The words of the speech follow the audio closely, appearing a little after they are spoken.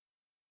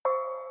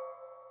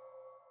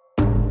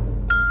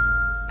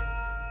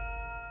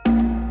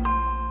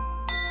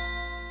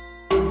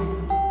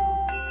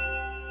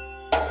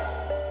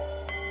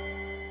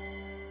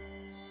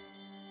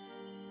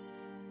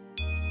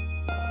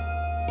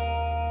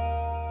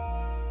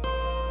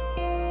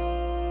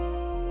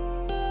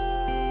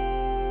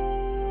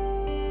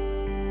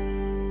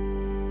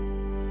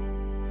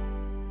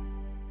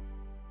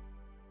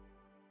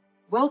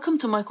Welcome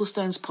to Michael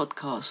Stone's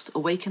podcast,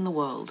 Awaken the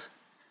World.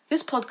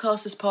 This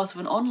podcast is part of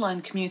an online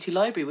community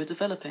library we're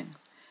developing,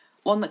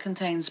 one that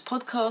contains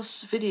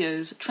podcasts,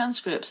 videos,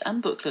 transcripts,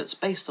 and booklets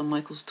based on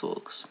Michael's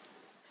talks.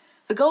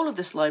 The goal of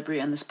this library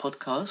and this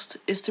podcast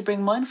is to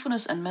bring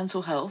mindfulness and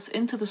mental health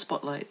into the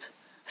spotlight.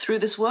 Through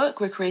this work,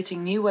 we're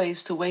creating new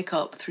ways to wake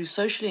up through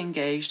socially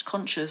engaged,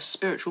 conscious,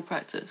 spiritual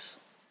practice.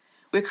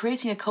 We're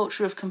creating a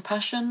culture of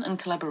compassion and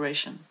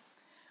collaboration.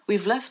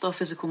 We've left our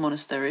physical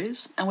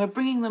monasteries, and we're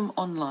bringing them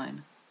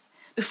online.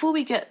 Before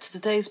we get to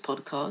today's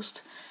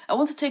podcast, I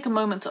want to take a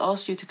moment to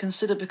ask you to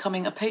consider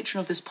becoming a patron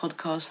of this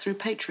podcast through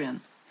Patreon.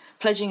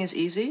 Pledging is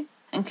easy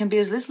and can be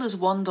as little as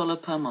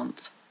 $1 per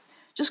month.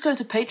 Just go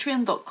to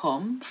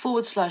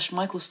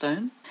patreon.com/Michael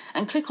Stone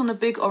and click on the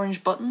big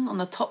orange button on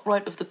the top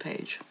right of the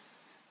page.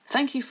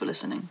 Thank you for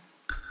listening.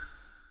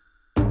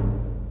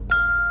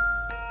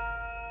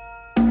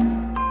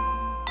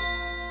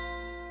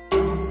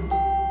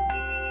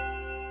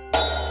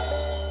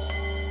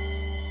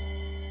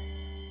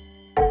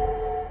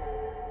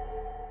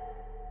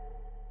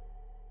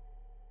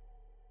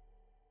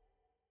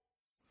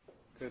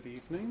 Good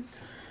evening.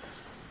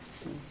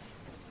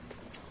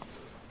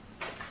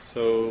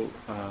 So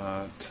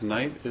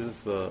tonight is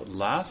the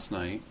last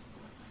night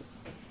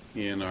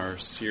in our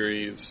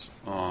series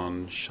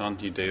on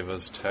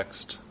Shantideva's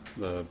text,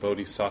 the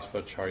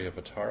Bodhisattva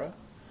Charyavatara,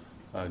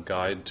 a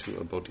guide to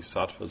a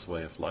bodhisattva's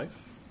way of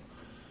life.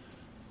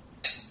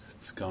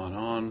 It's gone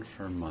on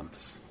for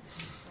months.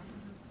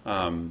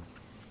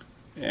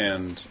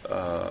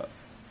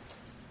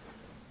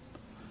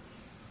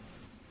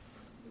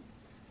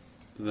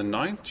 The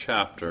 9th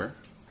chapter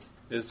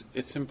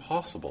it's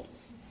impossible.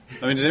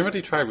 I mean, did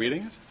anybody try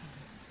reading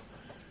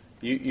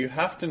it? You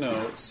have to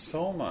know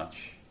so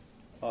much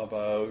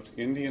about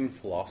Indian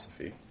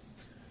philosophy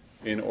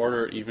in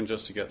order even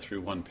just to get through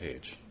one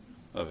page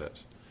of it.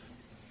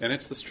 And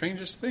it's the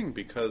strangest thing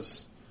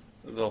because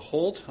the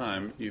whole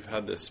time you've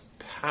had this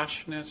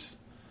passionate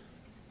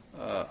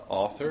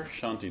author,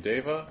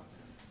 Shantideva,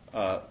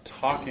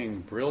 talking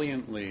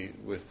brilliantly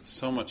with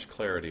so much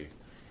clarity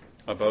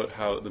about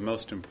how the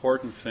most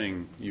important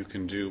thing you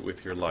can do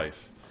with your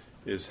life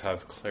is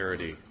have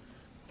clarity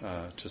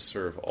to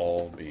serve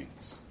all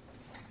beings.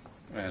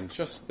 And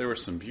just, there were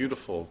some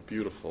beautiful,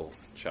 beautiful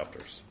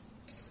chapters,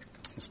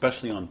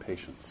 especially on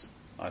patience,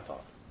 I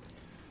thought.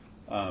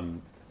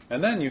 And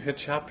then you hit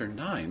chapter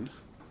 9,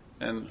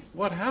 and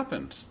what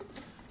happened?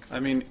 I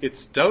mean,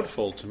 it's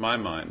doubtful to my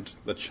mind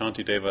that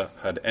Shantideva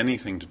had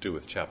anything to do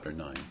with chapter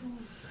 9.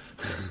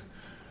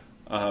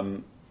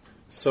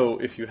 So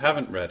if you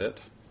haven't read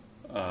it,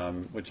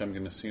 which I'm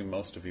going to assume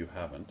most of you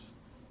haven't,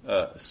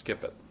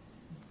 skip it.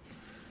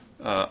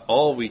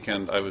 All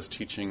weekend I was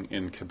teaching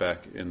in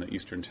Quebec in the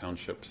Eastern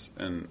Townships,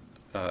 and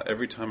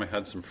every time I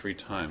had some free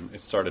time,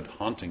 it started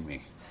haunting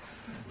me.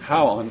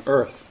 How on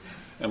earth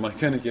am I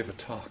going to give a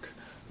talk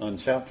on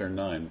Chapter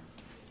 9?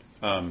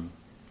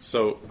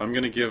 So I'm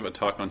going to give a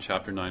talk on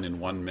Chapter 9 in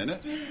 1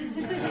 minute.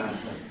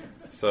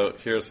 So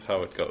here's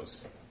how it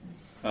goes.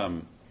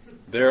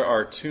 There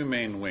are two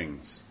main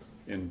wings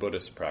in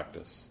Buddhist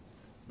practice.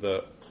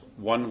 The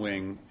one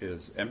wing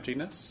is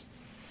emptiness,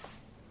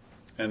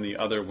 and the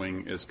other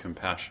wing is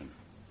compassion.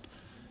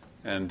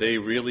 And they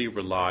really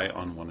rely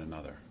on one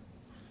another.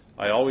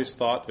 I always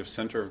thought if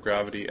Center of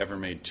Gravity ever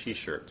made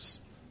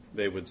T-shirts,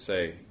 they would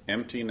say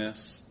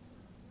emptiness,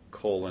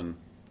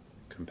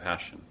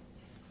 compassion.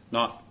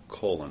 Not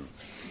colon.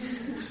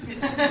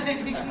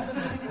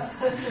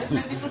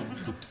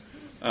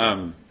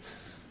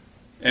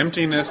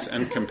 Emptiness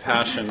and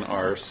compassion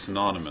are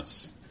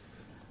synonymous.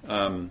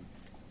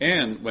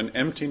 And when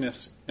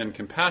emptiness and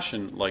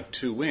compassion, like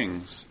two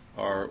wings,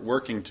 are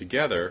working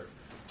together,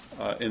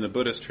 in the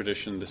Buddhist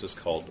tradition, this is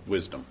called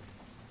wisdom.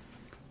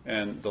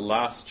 And the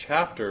last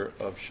chapter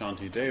of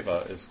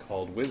Shantideva is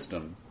called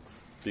Wisdom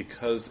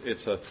because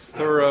it's a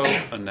thorough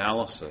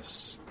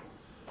analysis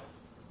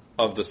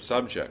of the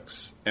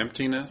subjects: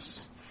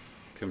 emptiness,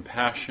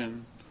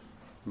 compassion,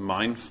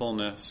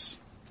 mindfulness,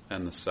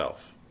 and the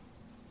self.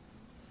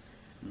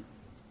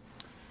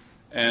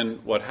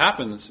 And what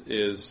happens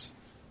is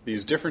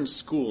these different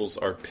schools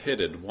are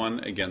pitted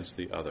one against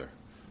the other.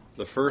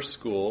 The first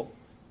school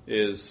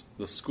is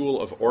the school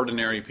of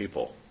ordinary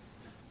people.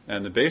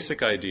 And the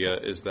basic idea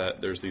is that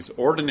there's these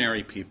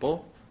ordinary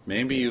people,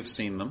 maybe you've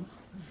seen them,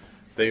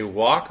 they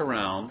walk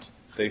around,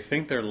 they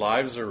think their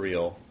lives are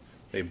real,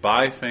 they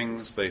buy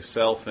things, they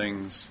sell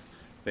things,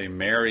 they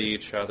marry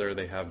each other,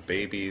 they have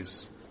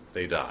babies,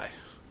 they die.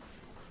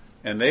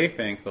 And they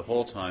think the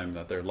whole time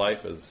that their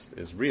life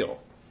is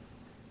real.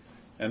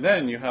 And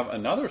then you have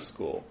another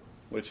school,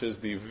 which is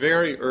the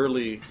very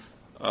early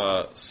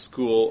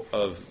school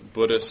of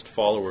Buddhist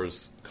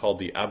followers called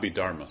the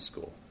Abhidharma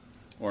school,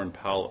 or in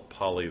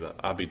Pali, the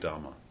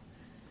Abhidhamma.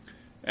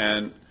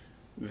 And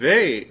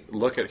they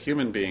look at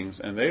human beings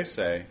and they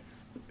say,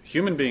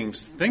 human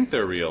beings think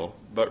they're real,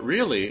 but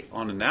really,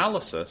 on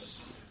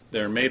analysis,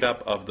 they're made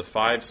up of the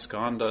 5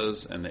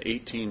 skandhas and the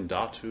 18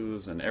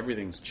 dhatus, and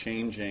everything's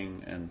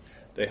changing, and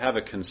they have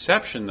a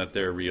conception that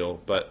they're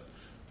real, but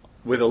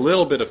with a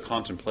little bit of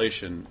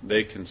contemplation,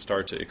 they can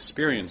start to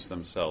experience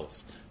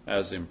themselves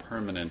as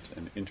impermanent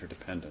and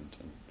interdependent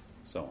and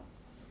so on.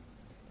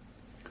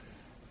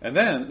 And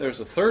then there's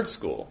a third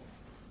school,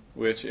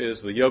 which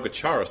is the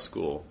Yogacara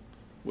school,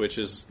 which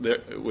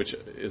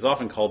is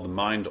often called the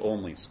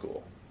mind-only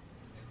school.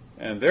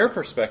 And their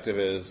perspective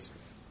is,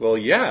 well,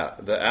 yeah,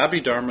 the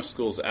Abhidharma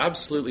school is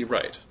absolutely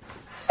right.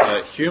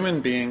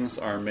 Human beings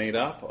are made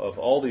up of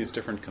all these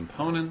different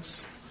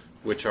components,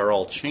 which are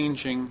all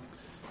changing.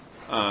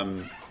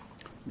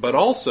 But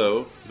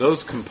also,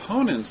 those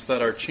components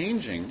that are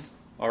changing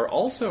are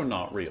also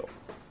not real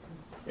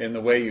in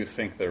the way you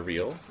think they're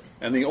real.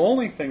 And the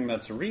only thing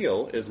that's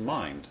real is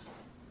mind.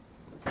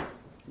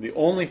 The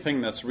only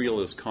thing that's real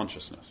is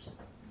consciousness.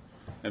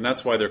 And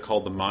that's why they're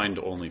called the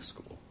mind-only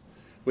school.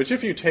 Which,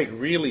 if you take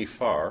really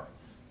far,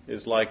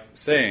 is like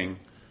saying,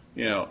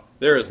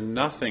 there is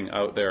nothing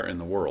out there in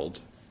the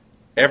world.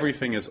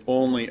 Everything is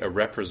only a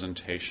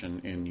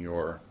representation in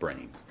your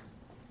brain.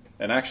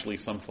 And actually,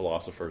 some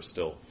philosophers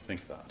still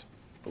think that,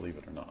 believe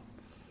it or not.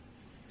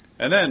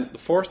 And then the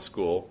fourth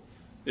school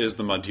is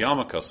the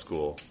Madhyamaka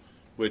school,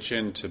 which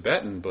in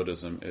Tibetan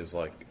Buddhism is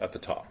like at the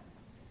top.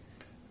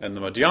 And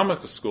the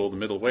Madhyamaka school, the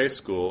middle way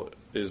school,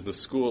 is the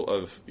school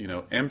of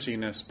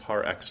emptiness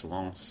par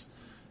excellence.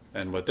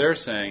 And what they're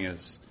saying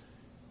is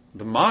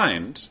the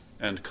mind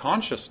and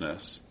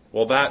consciousness,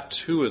 well, that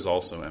too is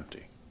also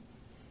empty.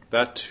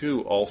 That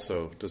too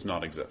also does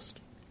not exist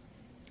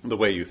the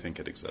way you think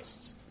it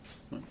exists.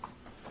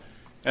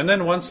 And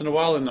then once in a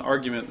while in the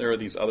argument there are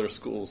these other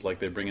schools, like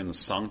they bring in the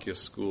Sankhya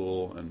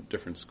school and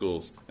different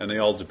schools, and they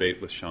all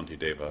debate with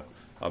Shantideva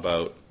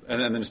about,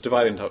 and then it's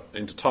divided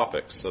into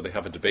topics. So they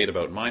have a debate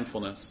about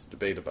mindfulness,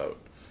 debate about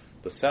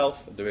the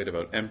self, a debate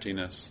about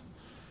emptiness,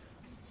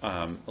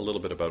 a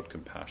little bit about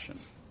compassion.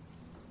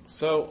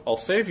 So I'll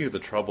save you the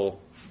trouble.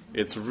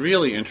 It's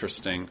really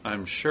interesting.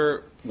 I'm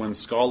sure when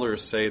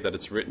scholars say that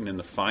it's written in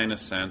the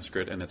finest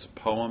Sanskrit and it's a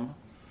poem,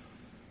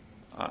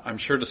 I'm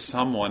sure to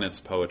someone it's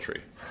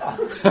poetry.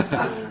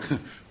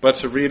 But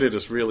to read it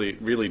is really,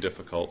 really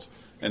difficult.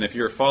 And if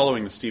you're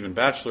following the Stephen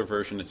Batchelor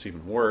version, it's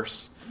even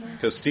worse,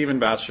 because Stephen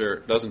Batchelor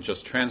doesn't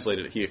just translate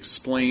it, he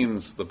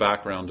explains the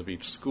background of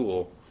each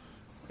school,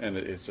 and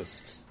it's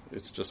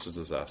just a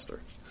disaster.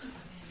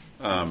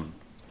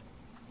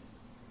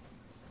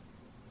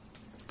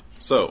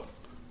 So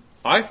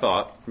I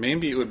thought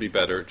maybe it would be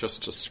better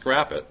just to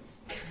scrap it.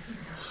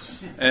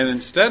 And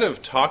instead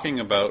of talking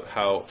about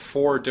how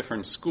 4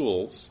 different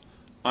schools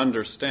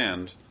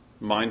understand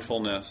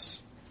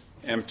mindfulness,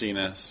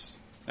 emptiness,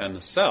 and the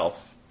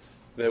self,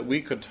 that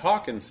we could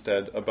talk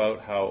instead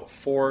about how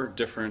 4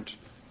 different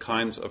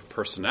kinds of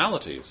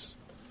personalities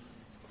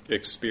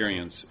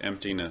experience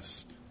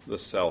emptiness, the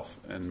self,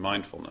 and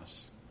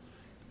mindfulness.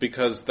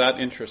 Because that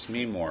interests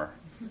me more,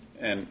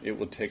 and it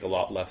would take a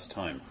lot less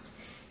time.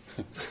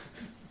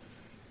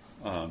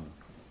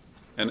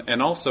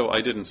 And also, I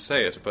didn't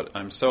say it, but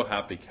I'm so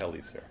happy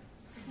Kelly's here.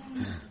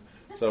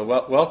 So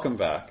welcome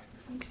back.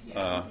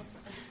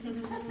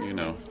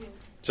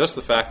 Just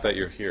the fact that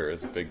you're here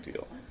is a big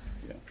deal.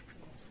 Yeah.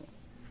 So,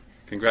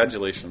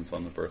 congratulations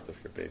on the birth of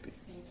your baby.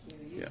 Thank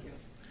you.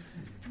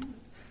 Too.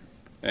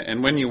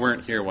 And when you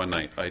weren't here one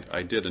night,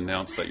 I did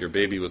announce that your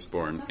baby was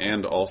born,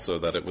 and also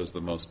that it was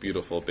the most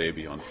beautiful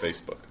baby on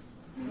Facebook.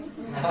 Only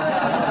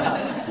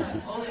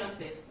on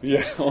Facebook.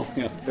 Yeah,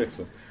 only on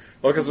Facebook.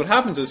 Well, because what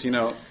happens is,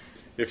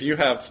 if you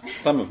have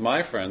some of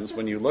my friends,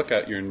 when you look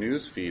at your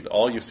news feed,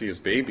 all you see is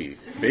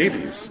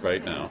babies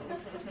right now.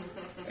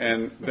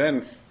 And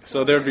then,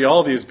 so there'd be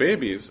all these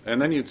babies, and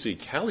then you'd see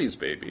Kelly's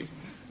baby,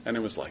 and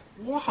it was like,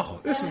 wow,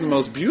 this is the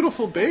most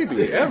beautiful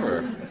baby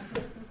ever.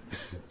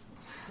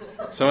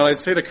 So I'd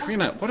say to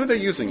Karina, what are they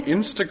using,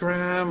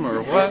 Instagram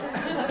or what?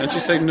 And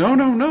she'd say,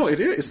 no, it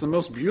is. It's the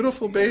most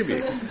beautiful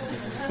baby.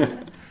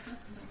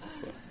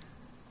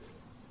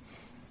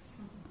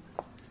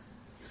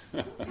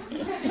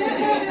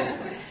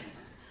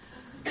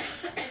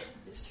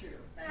 It's true.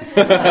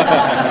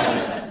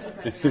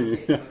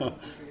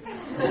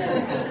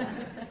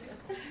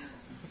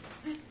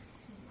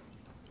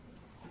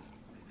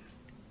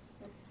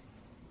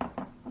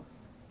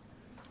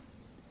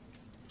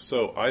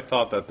 So I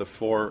thought that the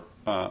 4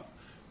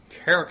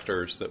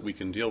 characters that we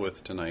can deal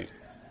with tonight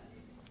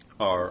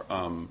are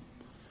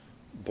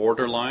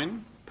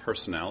borderline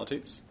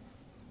personalities,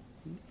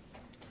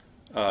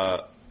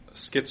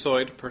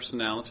 schizoid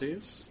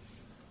personalities,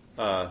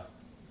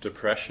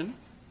 depression,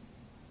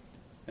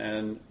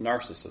 and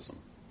narcissism.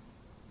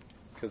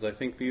 Because I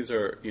think these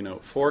are,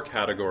 4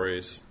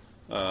 categories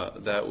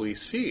that we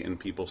see in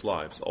people's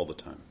lives all the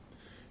time.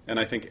 And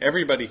I think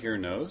everybody here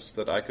knows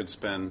that I could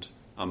spend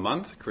a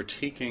month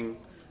critiquing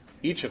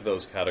each of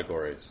those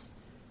categories.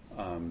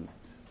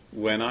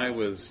 When I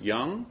was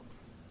young,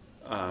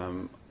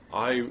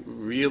 I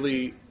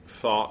really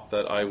thought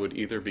that I would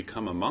either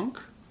become a monk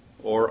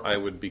or I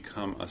would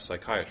become a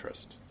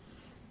psychiatrist.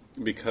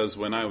 Because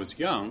when I was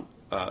young,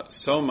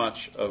 so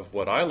much of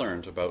what I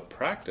learned about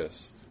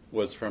practice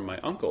was from my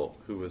uncle,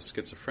 who was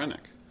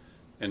schizophrenic.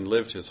 and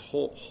lived his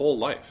whole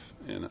life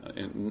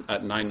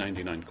at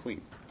 999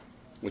 Queen,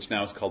 which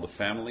now is called the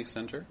Family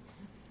Center.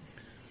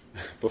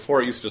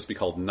 Before it used to just be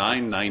called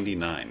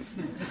 999.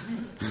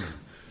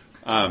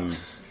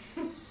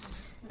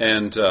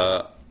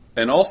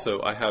 And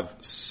also, I have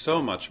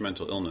so much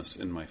mental illness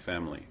in my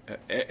family.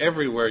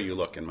 Everywhere you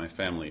look in my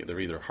family, they're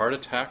either heart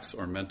attacks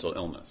or mental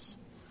illness.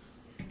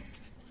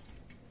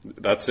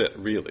 That's it,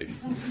 really.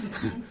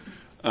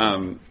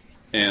 But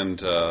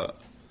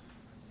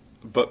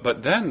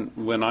then,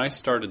 when I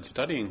started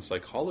studying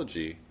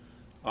psychology,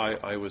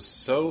 I was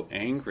so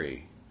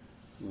angry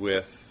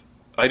with...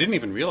 I didn't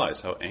even realize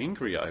how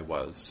angry I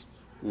was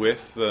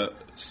with the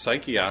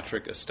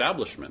psychiatric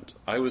establishment.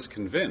 I was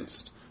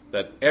convinced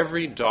that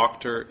every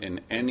doctor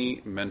in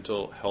any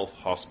mental health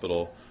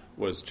hospital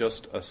was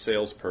just a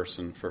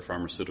salesperson for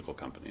pharmaceutical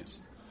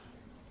companies.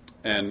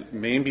 And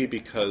maybe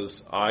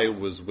because I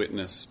was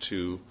witness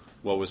to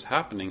what was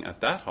happening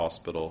at that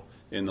hospital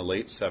in the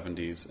late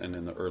 70s and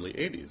in the early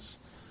 80s,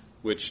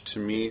 which to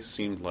me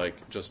seemed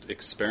like just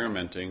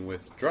experimenting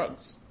with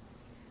drugs.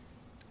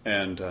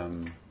 And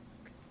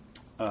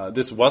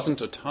this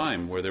wasn't a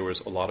time where there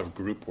was a lot of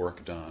group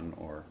work done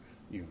or,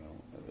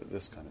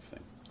 this kind of thing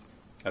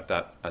at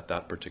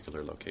that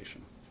particular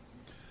location.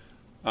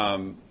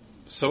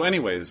 So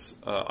anyways,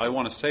 I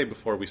want to say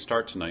before we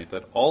start tonight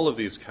that all of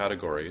these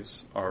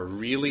categories are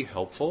really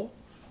helpful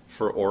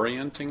for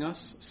orienting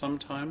us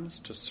sometimes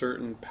to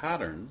certain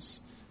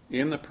patterns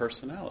in the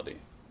personality.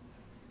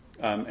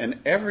 And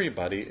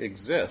everybody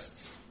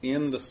exists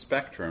in the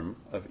spectrum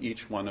of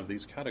each one of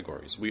these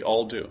categories. We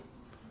all do.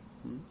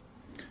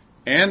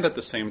 And at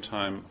the same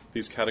time,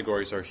 these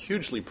categories are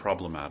hugely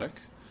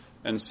problematic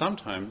and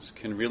sometimes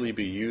can really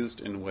be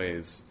used in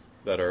ways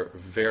that are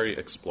very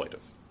exploitive.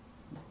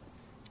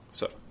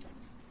 So,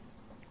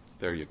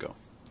 there you go.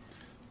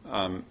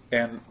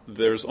 And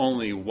there's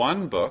only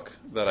one book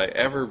that I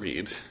ever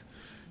read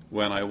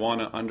when I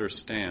want to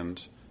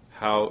understand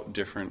how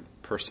different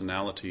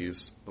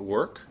personalities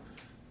work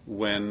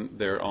when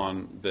they're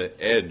on the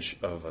edge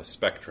of a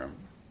spectrum.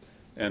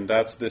 And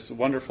that's this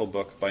wonderful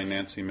book by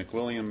Nancy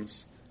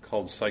McWilliams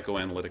called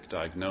Psychoanalytic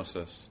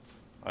Diagnosis.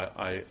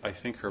 I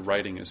think her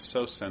writing is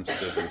so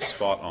sensitive and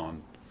spot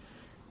on.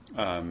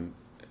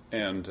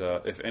 And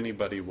if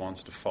anybody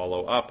wants to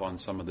follow up on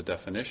some of the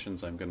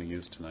definitions I'm going to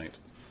use tonight,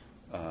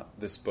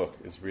 this book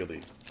is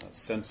really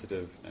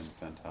sensitive and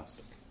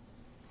fantastic.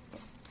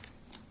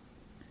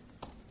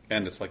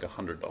 And it's like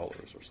 $100 or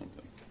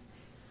something.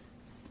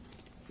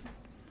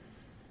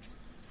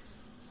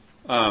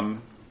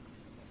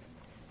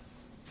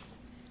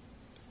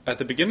 At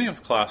the beginning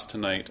of class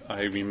tonight,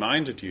 I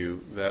reminded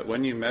you that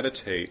when you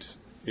meditate,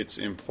 it's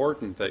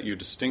important that you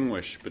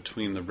distinguish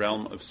between the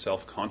realm of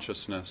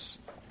self-consciousness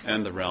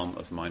and the realm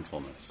of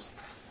mindfulness.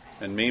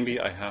 And maybe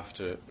I have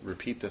to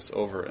repeat this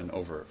over and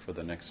over for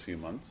the next few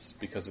months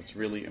because it's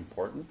really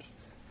important.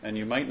 And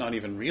you might not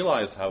even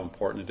realize how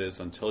important it is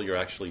until you're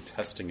actually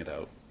testing it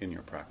out in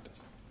your practice.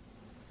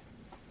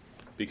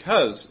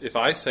 Because if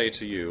I say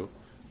to you,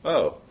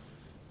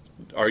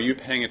 are you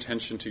paying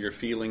attention to your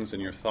feelings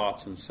and your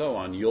thoughts and so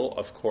on, you'll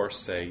of course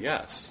say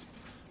yes.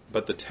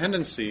 But the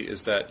tendency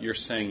is that you're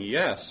saying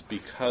yes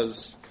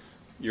because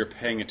you're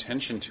paying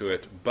attention to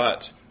it,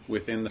 but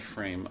within the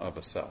frame of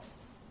a self.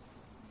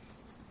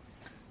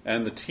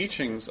 And the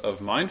teachings of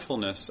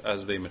mindfulness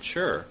as they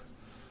mature,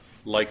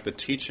 like the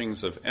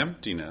teachings of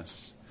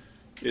emptiness,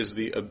 is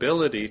the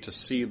ability to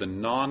see the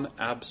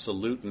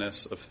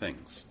non-absoluteness of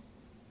things.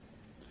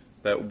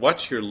 That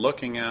what you're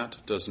looking at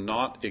does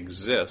not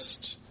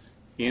exist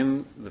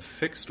in the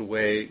fixed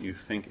way you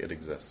think it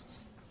exists.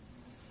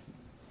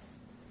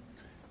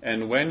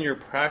 And when your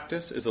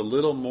practice is a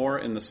little more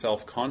in the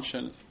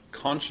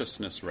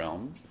self-consciousness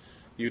realm,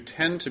 you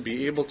tend to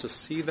be able to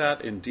see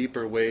that in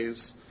deeper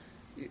ways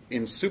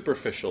in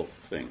superficial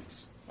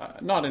things.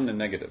 Not in a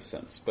negative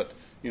sense, but,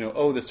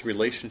 this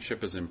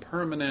relationship is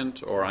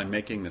impermanent, or I'm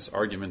making this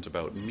argument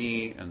about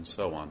me, and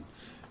so on.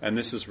 And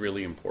this is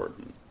really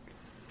important.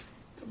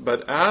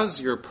 But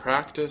as your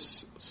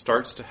practice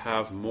starts to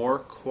have more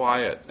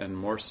quiet and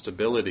more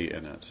stability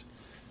in it,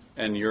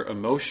 and your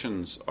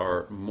emotions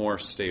are more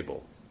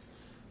stable,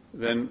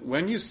 then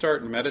when you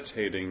start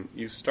meditating,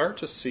 you start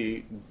to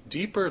see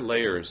deeper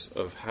layers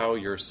of how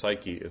your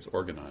psyche is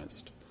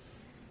organized.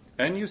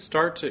 And you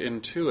start to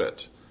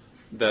intuit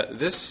that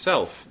this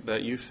self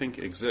that you think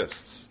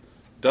exists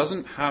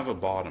doesn't have a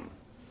bottom.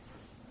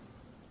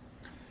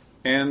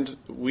 And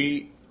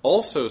we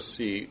also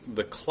see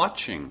the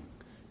clutching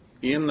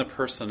in the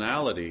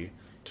personality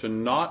to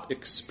not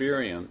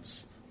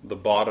experience the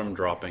bottom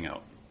dropping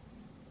out.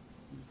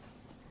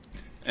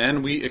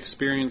 And we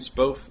experience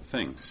both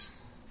things.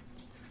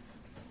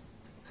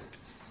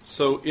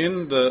 So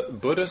in the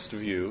Buddhist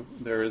view,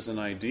 there is an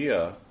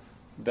idea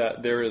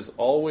that there is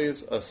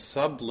always a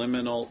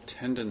subliminal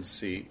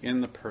tendency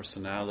in the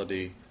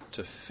personality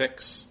to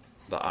fix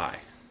the I.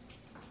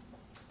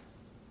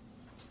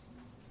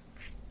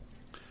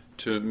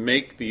 To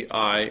make the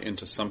I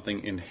into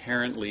something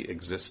inherently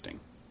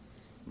existing.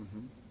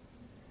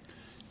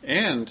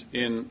 And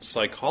in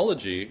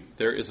psychology,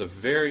 there is a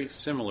very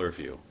similar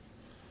view,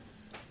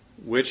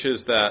 which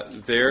is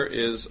that there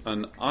is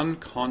an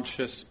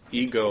unconscious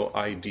ego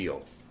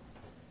ideal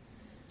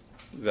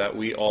that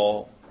we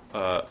all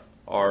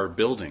are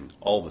building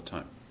all the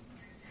time.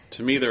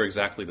 To me, they're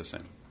exactly the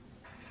same.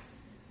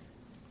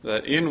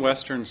 That in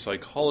Western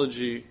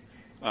psychology,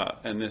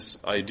 and this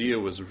idea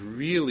was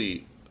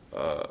really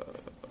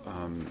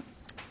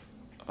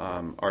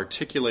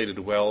articulated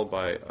well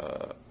by,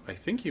 I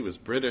think he was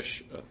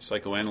British, a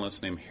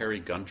psychoanalyst named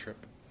Harry Guntrip.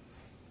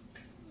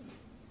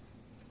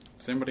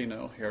 Does anybody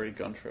know Harry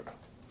Guntrip?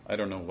 I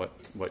don't know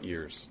what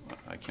years.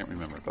 I can't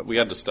remember. But we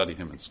had to study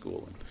him in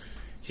school. And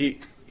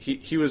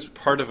he was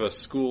part of a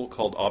school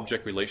called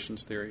Object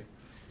Relations Theory,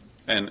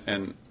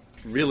 and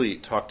really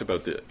talked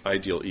about the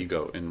ideal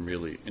ego in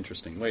really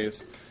interesting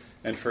ways.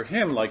 And for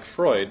him, like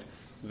Freud,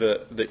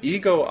 the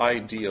ego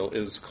ideal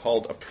is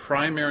called a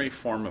primary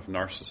form of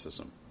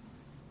narcissism.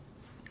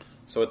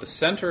 So at the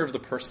center of the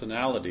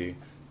personality,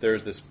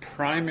 there's this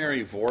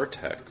primary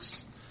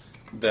vortex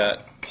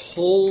that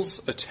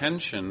pulls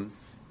attention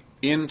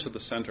into the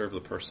center of the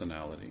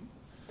personality.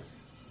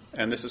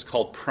 And this is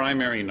called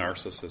primary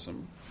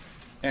narcissism.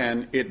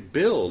 And it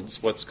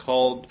builds what's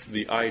called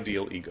the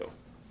ideal ego,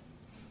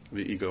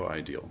 the ego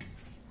ideal.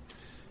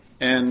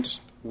 And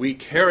we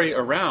carry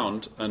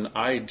around an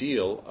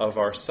ideal of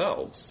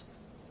ourselves,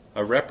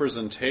 a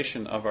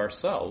representation of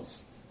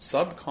ourselves,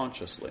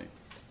 subconsciously.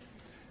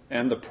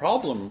 And the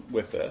problem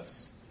with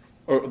this,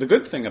 or the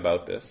good thing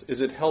about this,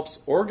 is it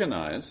helps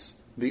organize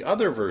the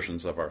other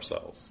versions of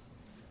ourselves.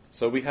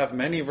 So we have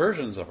many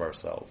versions of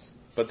ourselves,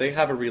 but they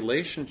have a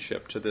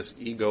relationship to this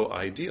ego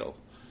ideal.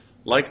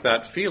 Like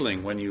that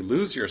feeling when you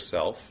lose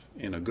yourself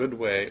in a good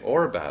way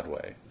or a bad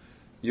way,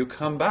 you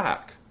come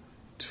back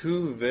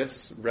to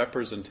this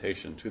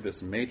representation, to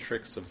this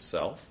matrix of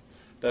self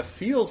that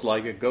feels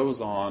like it goes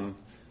on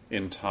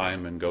in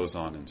time and goes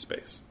on in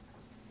space.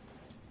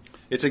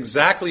 It's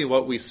exactly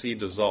what we see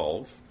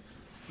dissolve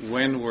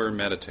when we're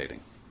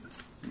meditating.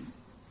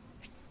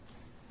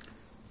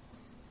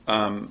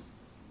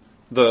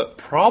 The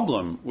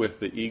problem with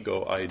the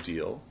ego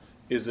ideal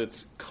is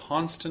it's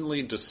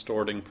constantly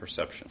distorting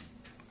perception.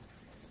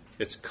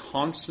 It's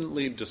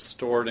constantly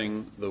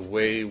distorting the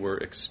way we're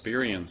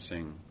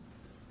experiencing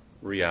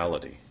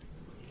reality.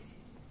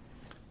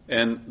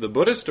 And the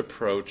Buddhist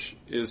approach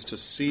is to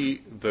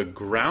see the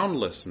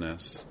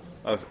groundlessness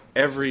of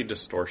every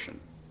distortion,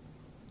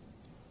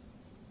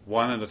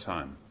 one at a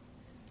time,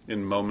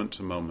 in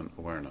moment-to-moment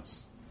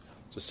awareness.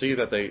 To see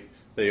that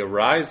they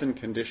arise in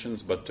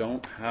conditions but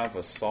don't have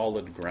a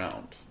solid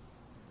ground.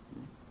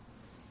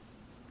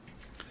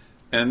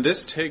 And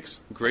this takes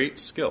great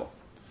skill.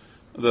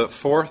 The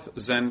fourth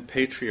Zen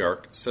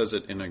patriarch says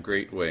it in a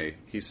great way.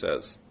 He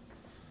says,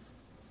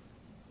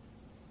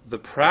 "The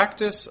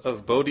practice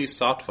of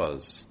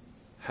bodhisattvas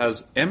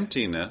has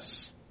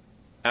emptiness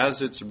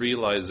as its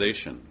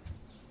realization.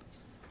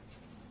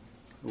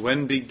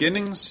 When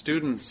beginning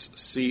students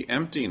see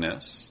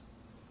emptiness,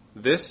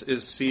 this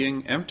is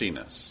seeing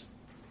emptiness.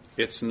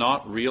 It's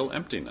not real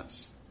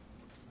emptiness.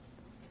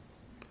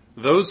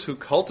 Those who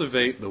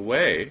cultivate the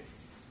way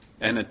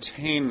and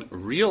attain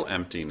real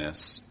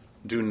emptiness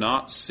do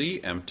not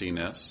see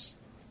emptiness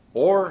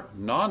or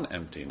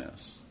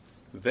non-emptiness.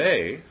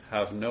 They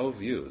have no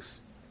views."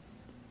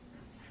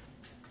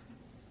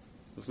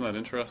 Isn't that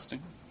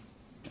interesting?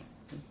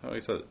 That's how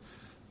he said it.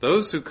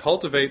 Those who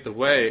cultivate the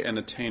way and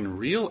attain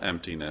real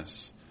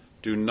emptiness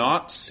do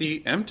not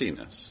see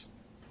emptiness.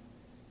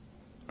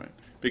 Right?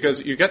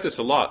 Because you get this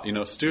a lot.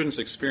 Students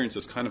experience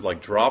this kind of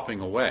like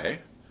dropping away.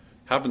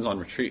 Happens on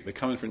retreat. They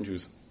come in front of you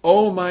and say,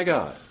 "Oh my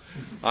God,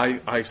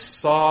 I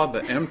saw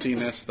the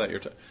emptiness that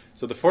you're..."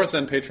 So the fourth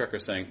Zen patriarch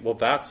is saying, well,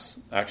 that's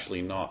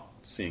actually not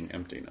seeing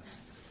emptiness.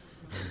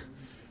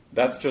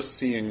 That's just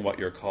seeing what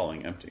you're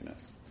calling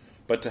emptiness.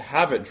 But to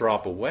have it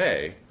drop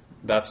away,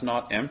 that's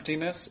not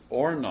emptiness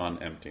or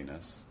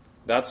non-emptiness.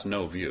 That's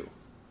no view.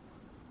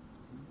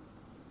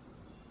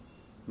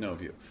 No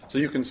view. So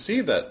you can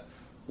see that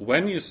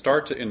when you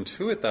start to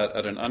intuit that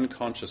at an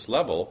unconscious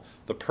level,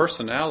 the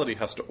personality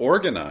has to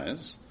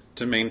organize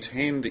to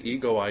maintain the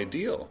ego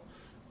ideal,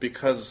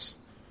 because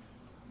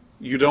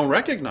you don't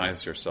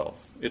recognize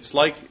yourself. It's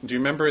like, do you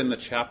remember in the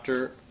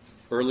chapter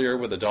earlier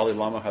where the Dalai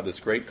Lama had this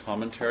great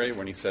commentary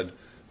when he said,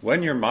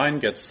 when your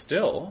mind gets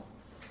still,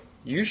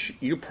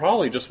 you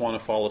probably just want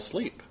to fall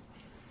asleep,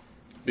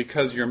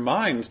 because your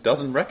mind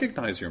doesn't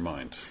recognize your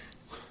mind.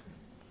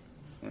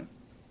 Right?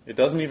 It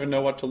doesn't even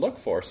know what to look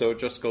for, so it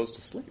just goes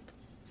to sleep.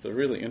 It's a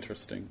really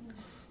interesting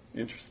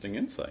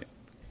insight.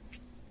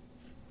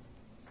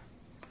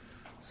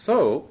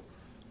 So,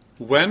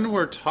 when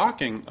we're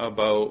talking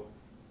about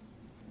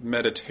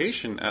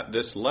meditation at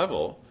this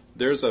level,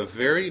 there's a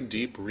very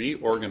deep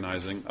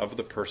reorganizing of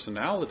the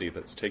personality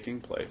that's taking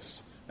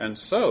place. And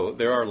so,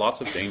 there are lots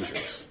of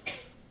dangers.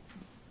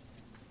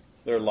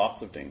 There are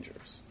lots of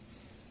dangers.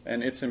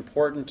 And it's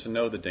important to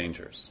know the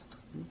dangers.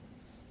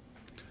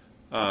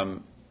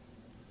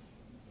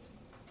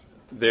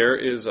 There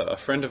is a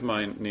friend of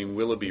mine named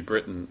Willoughby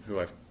Britton, who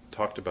I've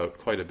talked about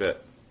quite a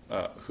bit,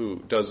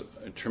 who does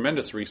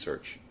tremendous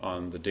research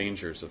on the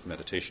dangers of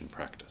meditation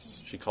practice.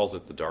 She calls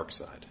it the dark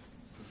side.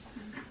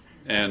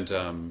 And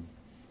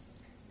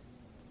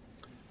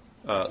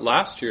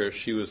last year,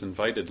 she was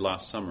invited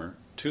last summer,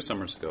 2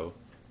 summers ago,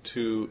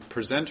 to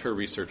present her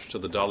research to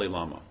the Dalai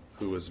Lama,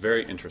 who was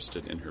very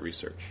interested in her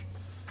research.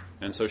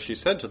 And so she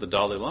said to the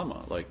Dalai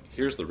Lama, like,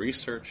 here's the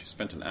research. She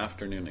spent an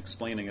afternoon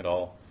explaining it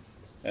all.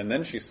 And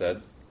then she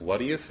said, what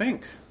do you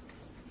think?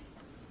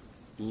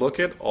 Look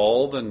at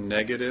all the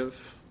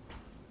negative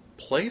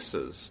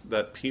places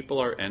that people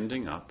are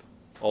ending up,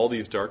 all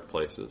these dark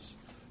places,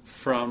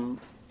 from,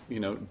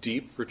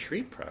 deep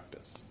retreat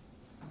practice.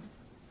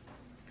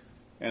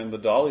 And the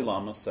Dalai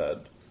Lama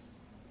said,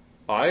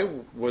 I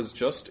was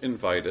just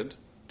invited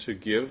to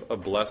give a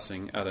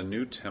blessing at a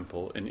new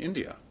temple in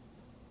India,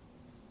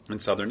 in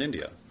southern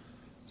India.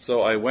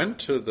 So I went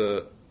to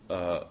the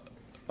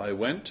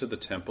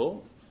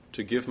temple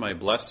to give my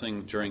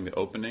blessing during the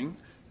opening,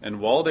 and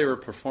while they were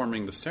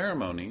performing the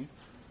ceremony,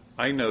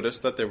 I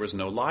noticed that there was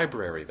no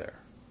library there.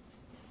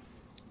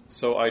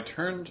 So I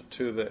turned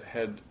to the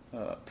head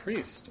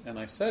priest and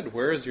I said,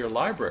 where is your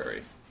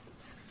library?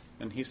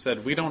 And he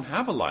said, we don't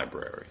have a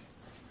library.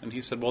 And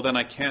he said, well, then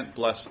I can't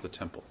bless the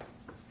temple.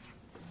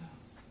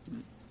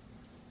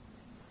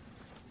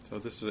 So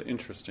this is an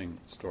interesting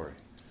story.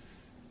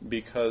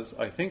 Because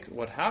I think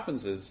what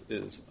happens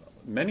is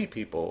many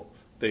people,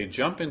 they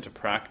jump into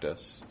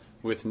practice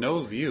with no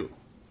view,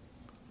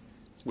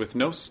 with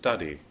no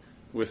study,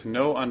 with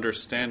no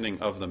understanding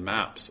of the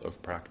maps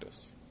of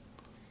practice.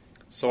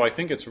 So I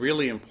think it's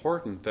really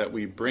important that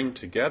we bring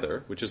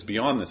together, which is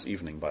beyond this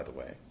evening, by the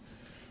way,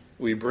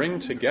 we bring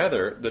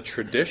together the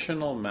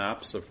traditional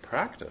maps of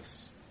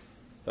practice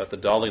that the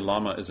Dalai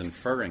Lama is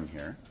inferring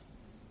here,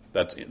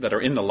 that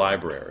are in the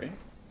library,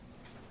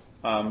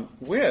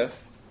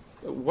 with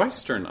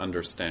Western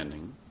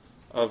understanding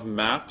of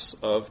maps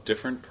of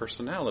different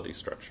personality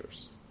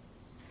structures.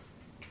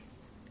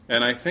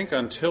 And I think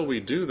until we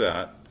do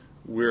that,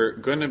 we're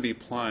going to be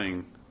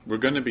applying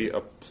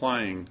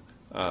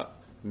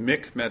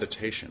Mick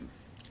meditation,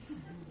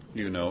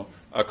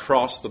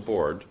 across the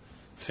board,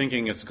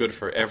 thinking it's good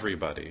for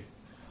everybody,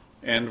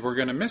 and we're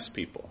going to miss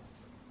people.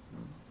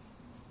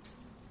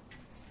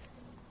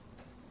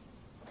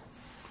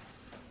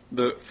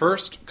 The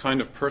first kind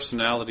of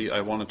personality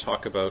I want to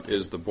talk about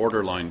is the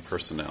borderline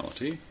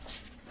personality,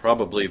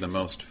 probably the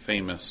most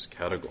famous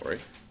category.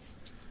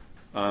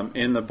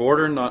 In the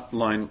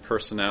borderline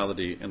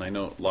personality, and I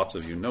know lots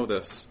of you know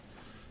this,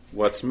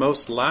 what's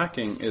most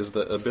lacking is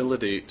the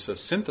ability to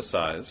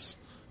synthesize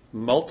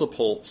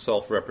multiple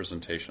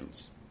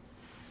self-representations.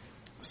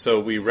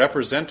 So we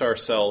represent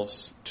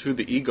ourselves to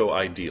the ego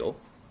ideal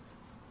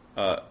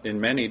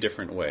in many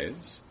different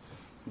ways,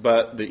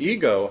 but the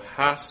ego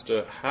has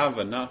to have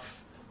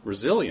enough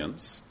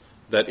resilience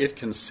that it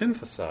can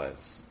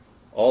synthesize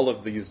all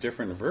of these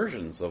different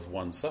versions of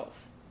oneself.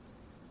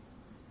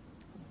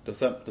 Does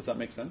that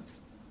make sense?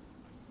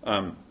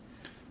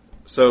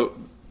 So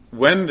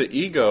when the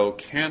ego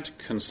can't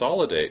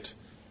consolidate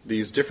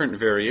these different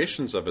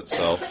variations of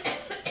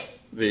itself,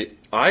 the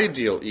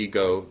ideal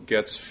ego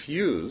gets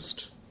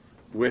fused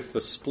with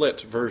the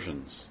split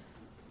versions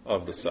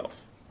of the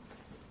self.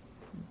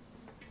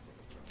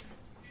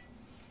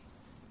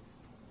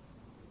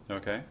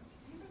 Okay?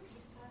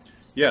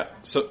 Yeah,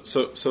 so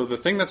the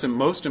thing that's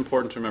most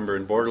important to remember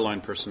in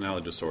borderline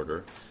personality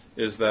disorder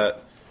is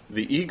that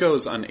the ego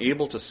is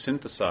unable to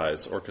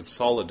synthesize or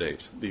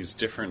consolidate these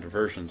different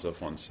versions of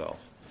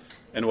oneself.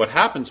 And what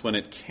happens when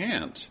it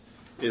can't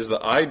is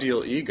the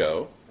ideal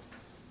ego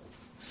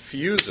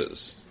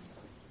fuses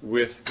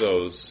with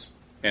those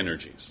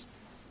energies.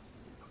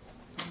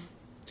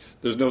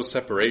 There's no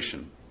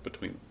separation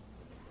between them.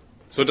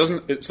 So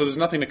there's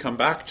nothing to come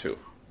back to.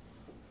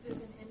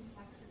 There's an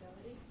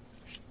inflexibility.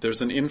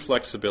 There's an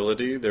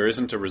inflexibility, there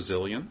isn't a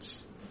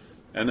resilience,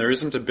 and there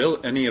isn't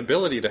any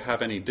ability to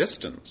have any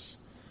distance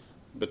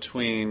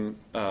between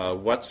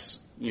what's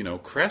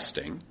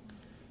cresting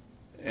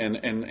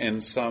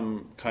and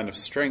some kind of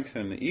strength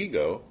in the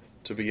ego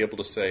to be able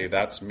to say,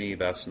 that's me,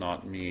 that's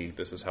not me,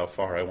 this is how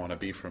far I want to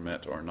be from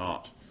it or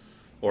not.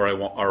 Or I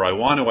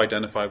want to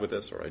identify with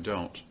this or I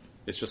don't.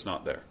 It's just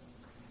not there.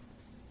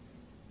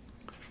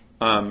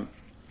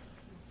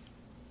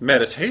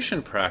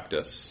 Meditation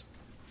practice,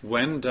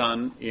 when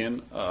done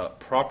in a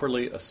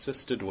properly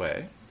assisted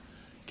way,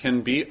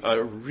 can be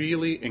a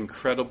really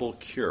incredible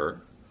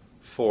cure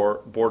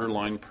for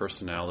borderline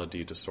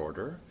personality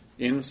disorder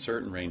in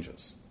certain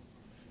ranges.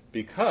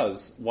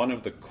 Because one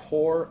of the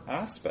core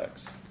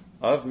aspects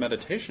of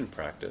meditation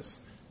practice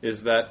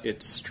is that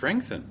it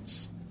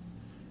strengthens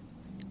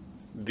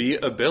the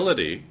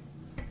ability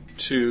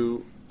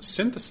to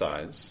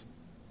synthesize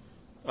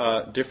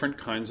different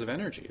kinds of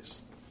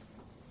energies.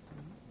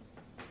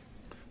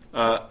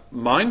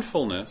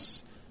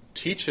 Mindfulness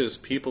teaches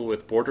people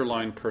with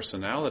borderline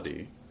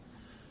personality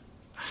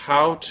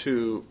how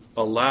to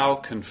allow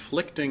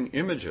conflicting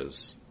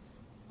images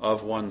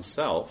of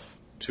oneself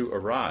to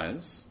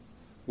arise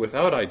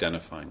without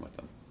identifying with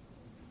them.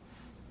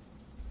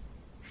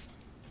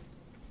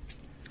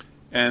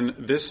 And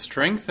this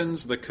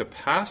strengthens the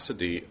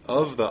capacity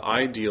of the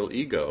ideal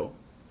ego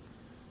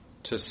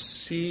to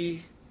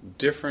see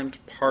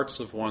different parts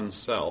of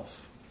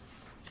oneself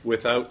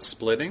without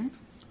splitting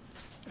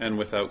and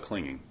without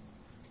clinging.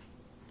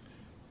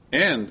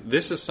 And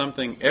this is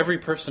something every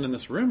person in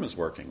this room is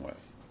working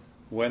with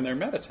when they're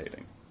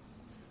meditating.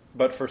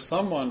 But for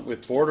someone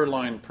with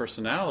borderline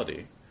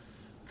personality,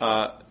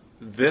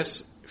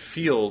 this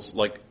feels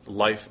like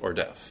life or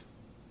death,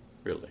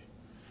 really.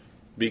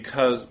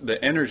 Because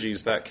the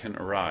energies that can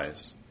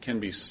arise can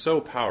be so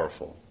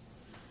powerful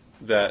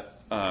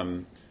that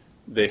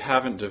they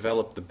haven't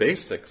developed the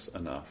basics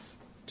enough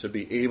to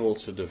be able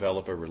to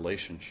develop a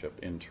relationship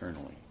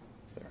internally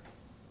there.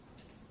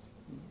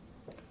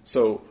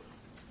 So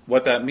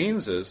what that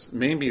means is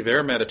maybe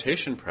their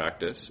meditation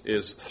practice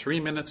is 3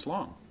 minutes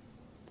long.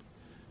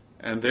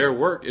 And their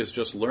work is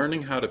just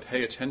learning how to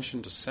pay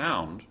attention to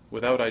sound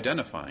without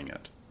identifying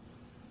it.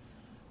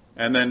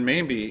 And then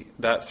maybe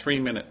that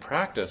 3-minute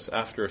practice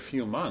after a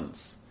few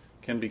months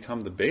can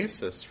become the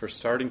basis for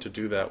starting to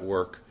do that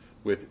work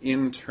with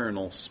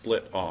internal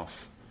split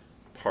off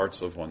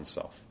parts of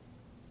oneself.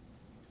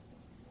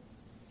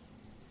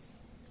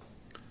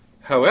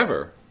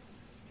 However,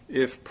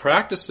 if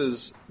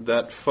practices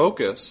that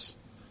focus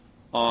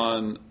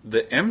on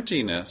the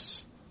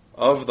emptiness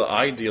of the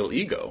ideal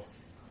ego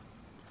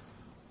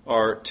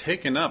are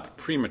taken up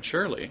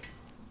prematurely,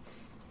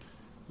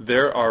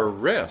 there are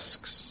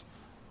risks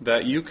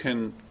that you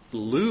can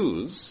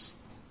lose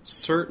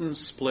certain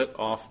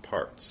split-off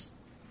parts.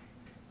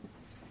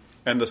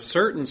 And the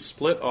certain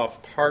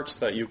split-off parts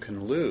that you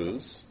can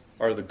lose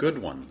are the good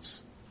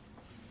ones.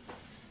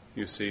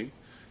 You see?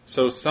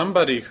 So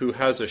somebody who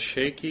has a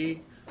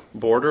shaky,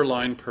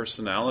 borderline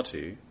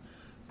personality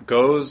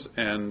goes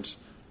and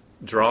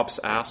drops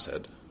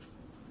acid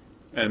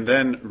and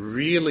then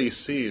really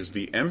sees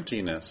the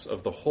emptiness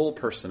of the whole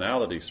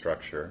personality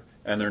structure,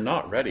 and they're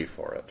not ready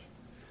for it,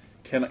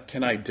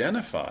 can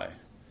identify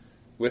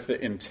with the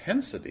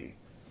intensity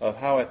of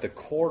how at the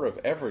core of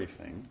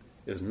everything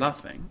is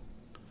nothing,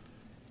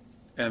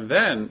 and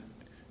then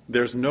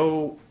there's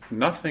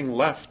nothing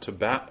left to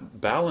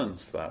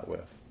balance that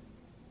with.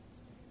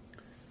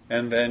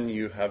 And then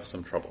you have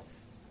some trouble,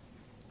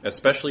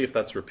 especially if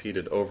that's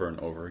repeated over and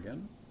over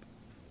again.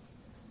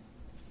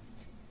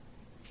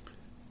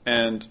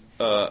 And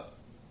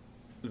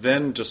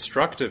then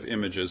destructive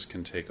images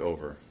can take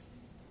over.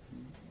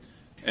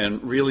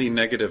 And really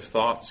negative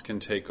thoughts can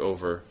take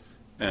over.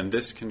 And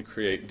this can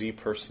create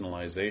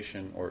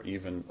depersonalization or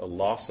even a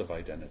loss of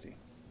identity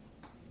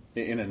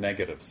in a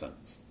negative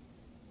sense.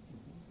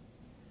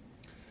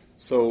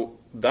 So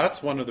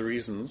that's one of the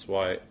reasons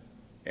why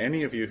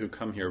any of you who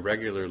come here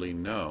regularly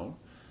know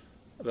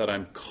that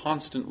I'm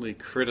constantly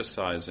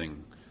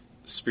criticizing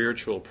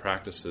spiritual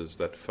practices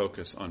that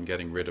focus on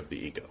getting rid of the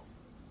ego.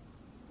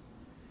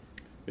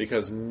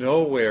 Because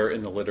nowhere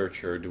in the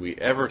literature do we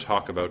ever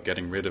talk about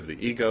getting rid of the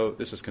ego.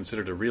 This is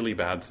considered a really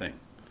bad thing.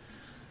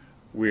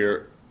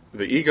 The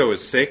ego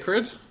is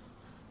sacred,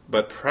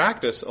 but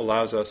practice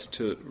allows us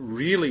to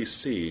really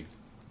see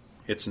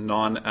its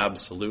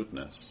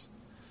non-absoluteness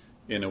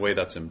in a way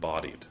that's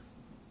embodied.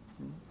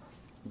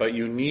 But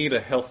you need a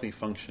healthy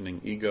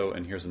functioning ego,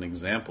 and here's an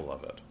example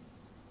of it.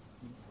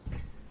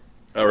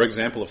 Or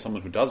example of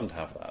someone who doesn't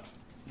have that.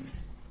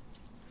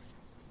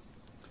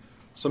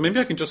 So maybe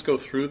I can just go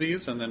through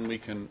these and then we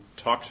can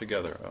talk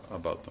together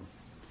about them.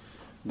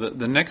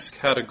 The next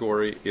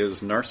category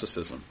is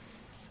narcissism.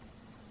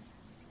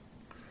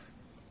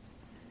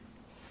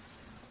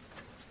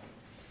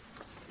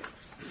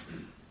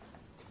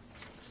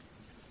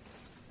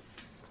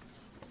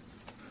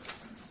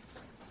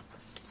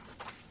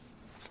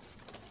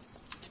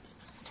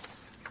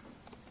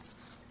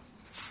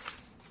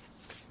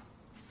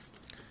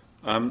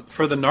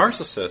 For the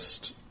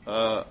narcissist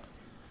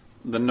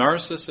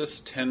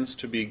tends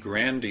to be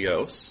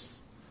grandiose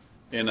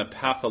in a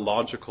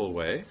pathological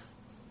way.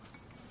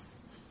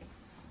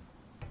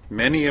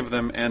 Many of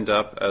them end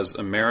up as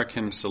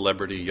American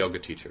celebrity yoga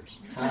teachers.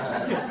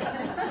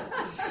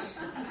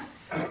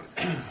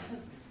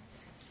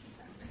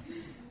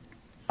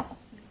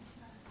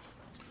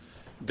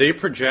 They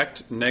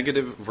project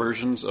negative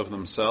versions of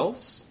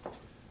themselves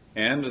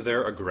and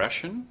their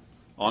aggression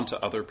onto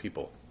other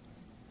people.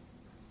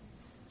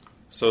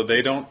 So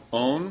they don't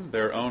own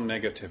their own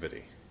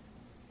negativity.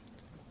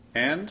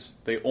 And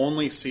they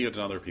only see it in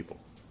other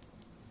people.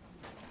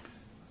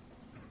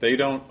 They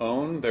don't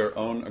own their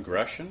own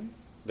aggression.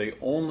 They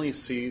only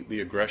see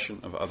the aggression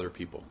of other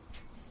people.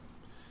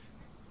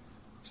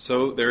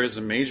 So there is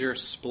a major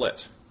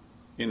split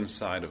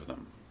inside of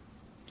them.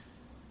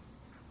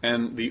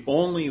 And the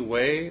only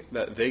way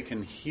that they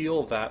can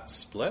heal that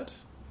split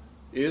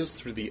is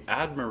through the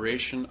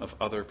admiration of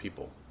other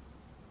people.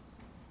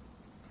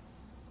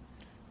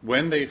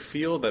 When they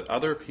feel that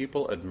other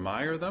people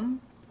admire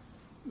them,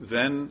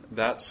 then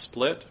that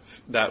split,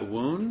 that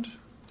wound,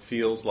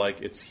 feels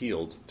like it's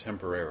healed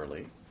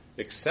temporarily,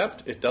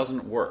 except it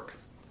doesn't work.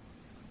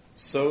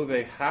 So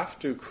they have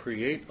to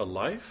create a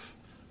life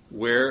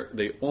where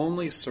they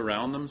only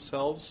surround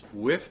themselves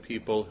with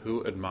people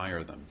who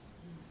admire them.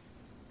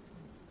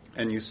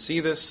 And you see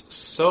this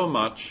so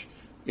much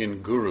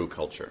in guru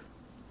culture,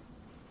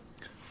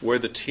 where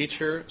the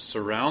teacher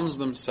surrounds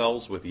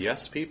themselves with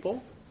yes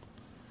people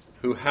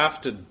who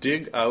have to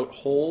dig out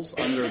holes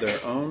under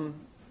their own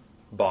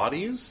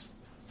bodies,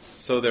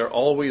 so they're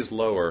always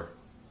lower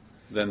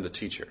than the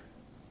teacher.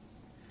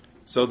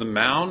 So the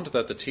mound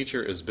that the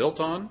teacher is built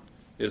on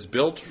is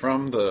built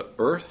from the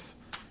earth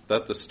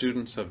that the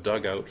students have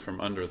dug out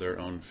from under their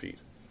own feet.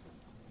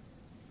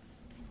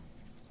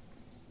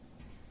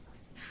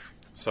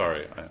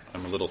 Sorry,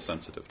 I'm a little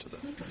sensitive to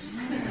this.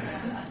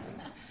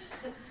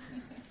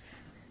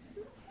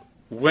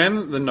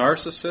 When the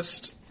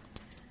narcissist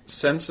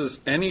senses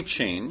any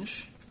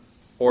change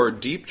or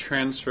deep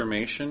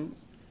transformation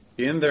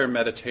in their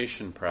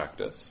meditation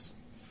practice,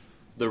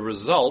 the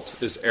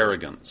result is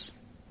arrogance.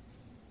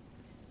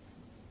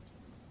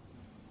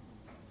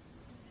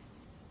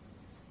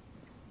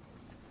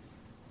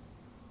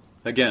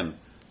 Again,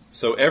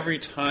 so every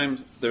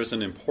time there's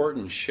an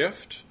important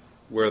shift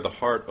where the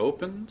heart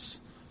opens,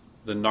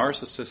 the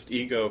narcissist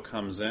ego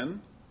comes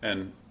in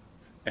and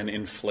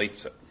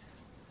inflates it.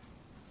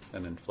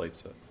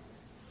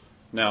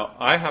 Now,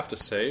 I have to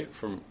say,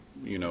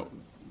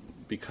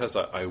 because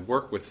I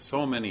work with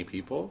so many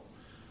people,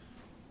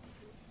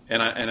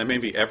 and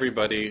maybe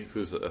everybody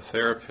who's a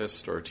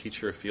therapist or a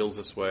teacher feels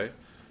this way,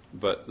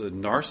 but the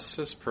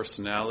narcissist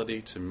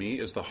personality to me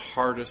is the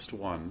hardest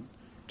one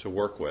to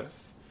work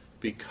with,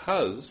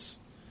 because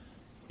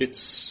it's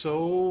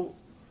so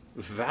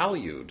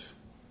valued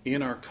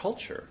in our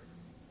culture,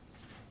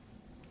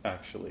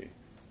 actually.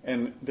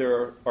 And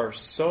there are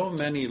so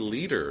many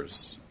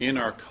leaders in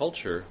our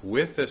culture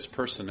with this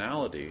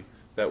personality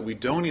that we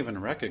don't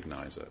even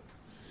recognize it.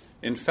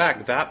 In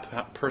fact,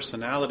 that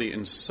personality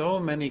in so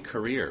many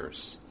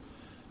careers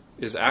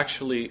is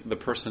actually the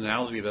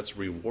personality that's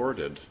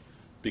rewarded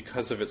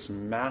because of its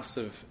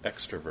massive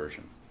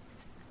extroversion.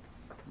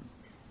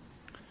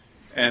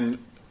 And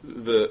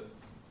the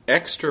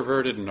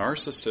extroverted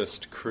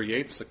narcissist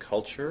creates a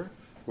culture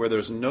where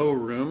there's no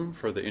room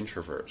for the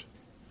introvert.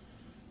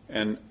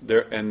 And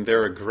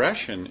their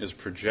aggression is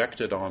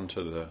projected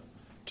onto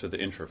the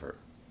introvert.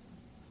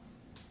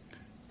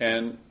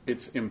 And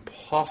it's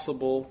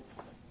impossible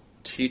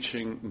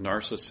teaching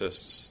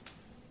narcissists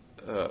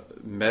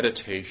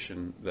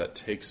meditation that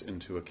takes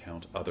into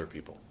account other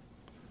people,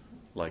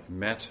 like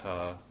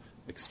metta,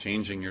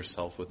 exchanging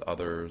yourself with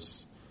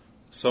others,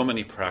 so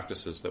many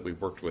practices that we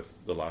worked with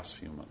the last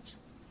few months,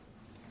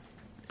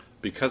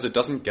 because it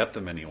doesn't get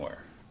them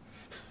anywhere.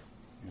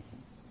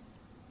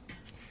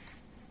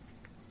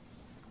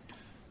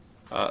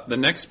 The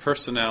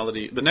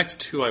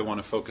next two I want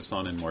to focus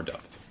on in more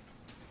depth.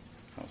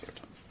 How's our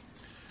time?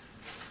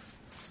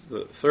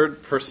 The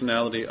third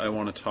personality I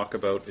want to talk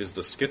about is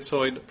the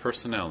schizoid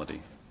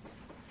personality.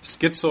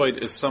 Schizoid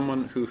is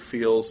someone who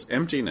feels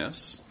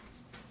emptiness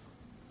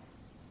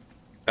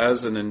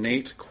as an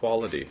innate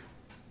quality.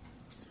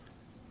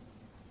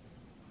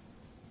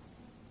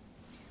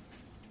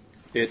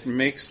 It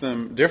makes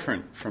them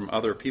different from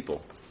other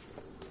people.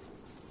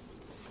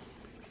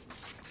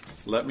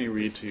 Let me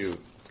read to you,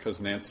 because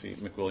Nancy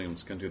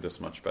McWilliams can do this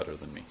much better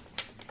than me.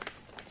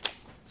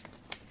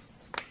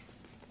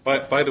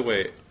 By the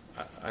way,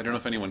 I don't know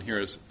if anyone here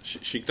is...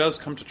 She does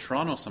come to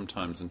Toronto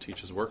sometimes and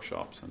teaches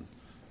workshops, and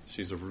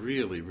she's a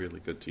really, really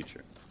good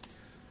teacher.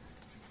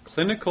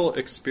 Clinical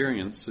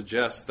experience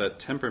suggests that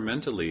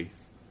temperamentally,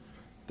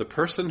 the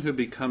person who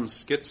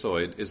becomes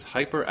schizoid is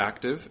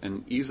hyperactive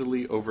and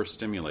easily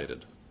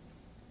overstimulated.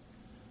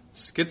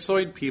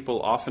 Schizoid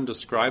people often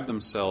describe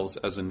themselves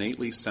as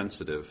innately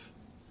sensitive,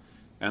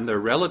 and their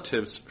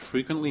relatives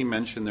frequently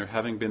mention their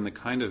having been the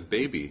kind of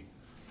baby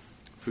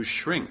who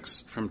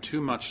shrinks from too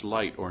much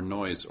light or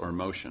noise or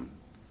motion.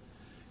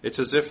 It's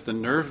as if the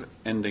nerve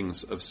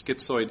endings of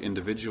schizoid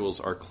individuals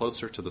are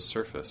closer to the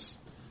surface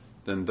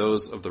than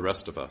those of the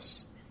rest of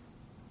us.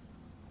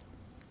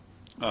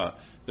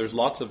 There's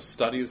lots of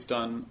studies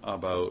done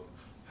about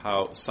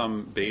how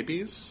some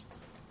babies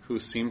who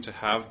seem to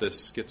have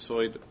this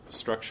schizoid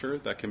structure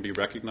that can be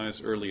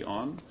recognized early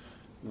on,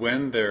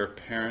 when their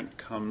parent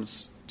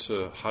comes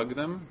to hug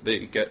them, they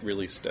get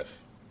really stiff.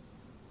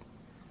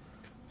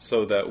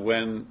 So that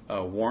when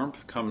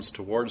warmth comes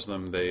towards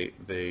them,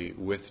 they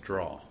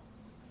withdraw.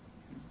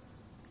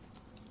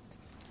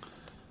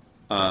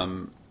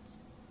 And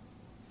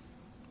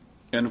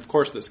of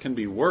course, this can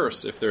be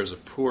worse if there's a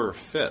poor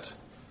fit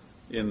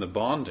in the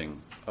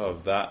bonding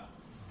of that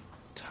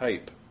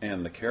type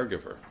and the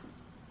caregiver.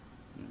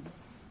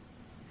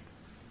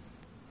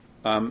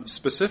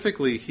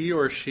 Specifically, he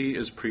or she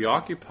is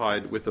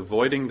preoccupied with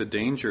avoiding the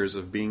dangers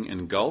of being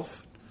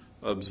engulfed,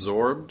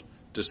 absorbed,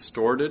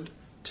 distorted,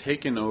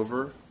 taken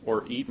over,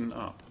 or eaten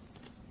up.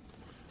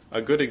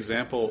 A good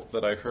example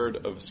that I heard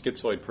of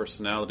schizoid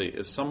personality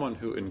is someone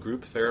who in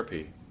group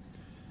therapy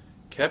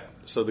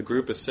so the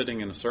group is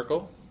sitting in a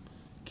circle,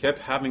 kept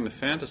having the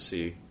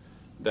fantasy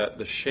that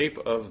the shape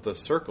of the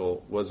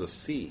circle was a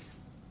C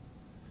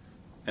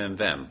and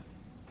them.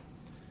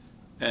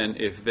 And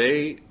if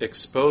they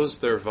exposed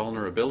their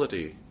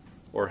vulnerability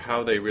or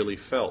how they really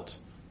felt,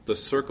 the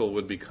circle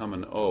would become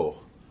an O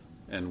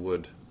and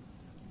would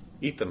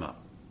eat them up.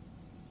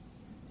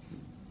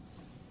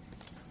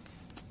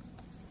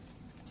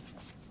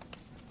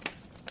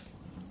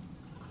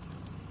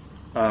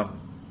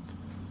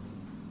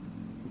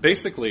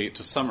 Basically,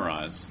 to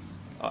summarize,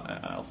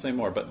 I'll say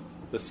more, but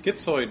the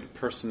schizoid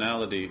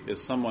personality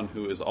is someone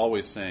who is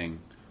always saying,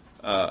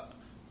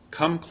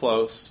 come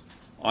close,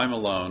 I'm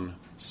alone,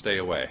 stay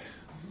away.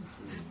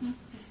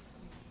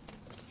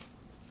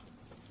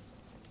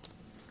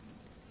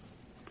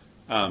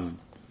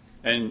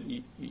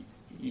 And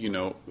you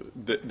know,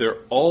 they're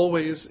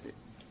always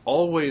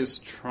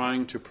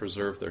trying to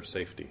preserve their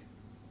safety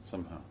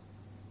somehow.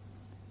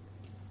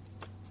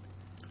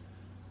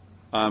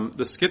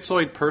 The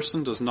schizoid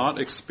person does not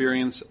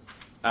experience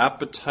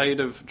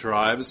appetitive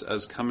drives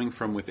as coming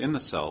from within the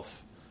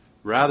self.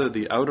 Rather,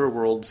 the outer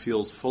world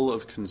feels full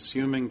of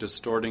consuming,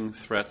 distorting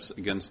threats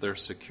against their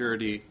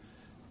security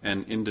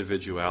and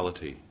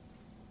individuality.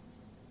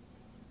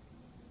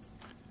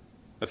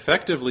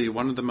 Effectively,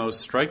 one of the most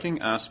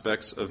striking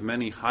aspects of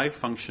many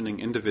high-functioning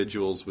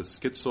individuals with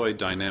schizoid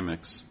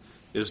dynamics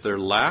is their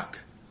lack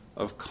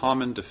of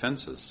common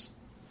defenses.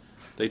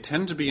 They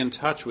tend to be in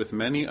touch with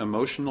many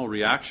emotional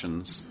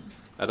reactions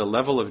at a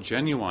level of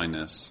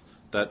genuineness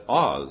that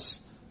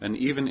awes and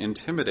even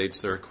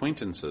intimidates their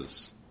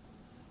acquaintances.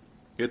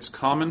 It's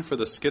common for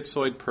the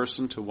schizoid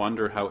person to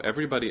wonder how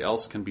everybody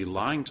else can be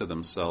lying to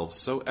themselves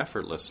so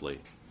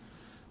effortlessly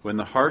when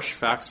the harsh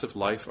facts of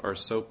life are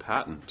so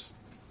patent.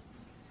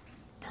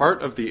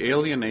 Part of the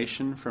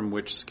alienation from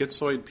which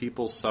schizoid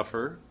people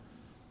suffer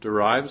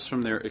derives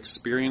from their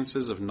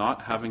experiences of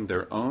not having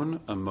their own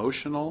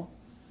emotional,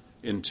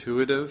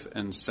 intuitive,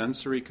 and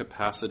sensory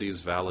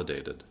capacities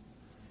validated,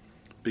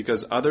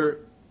 because other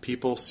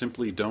people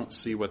simply don't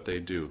see what they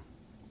do.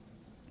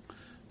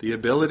 The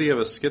ability of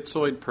a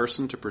schizoid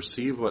person to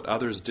perceive what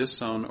others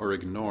disown or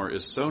ignore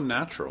is so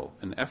natural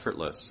and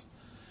effortless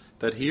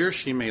that he or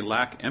she may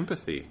lack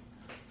empathy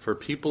for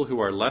people who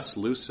are less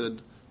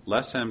lucid,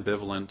 less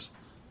ambivalent,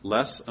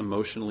 less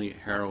emotionally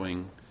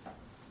harrowing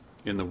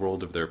in the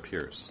world of their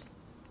peers.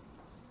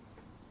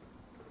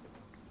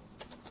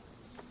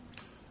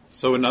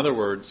 So in other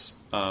words,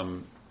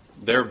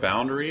 their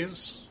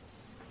boundaries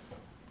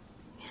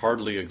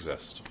hardly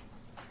exist.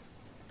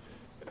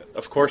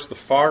 Of course, the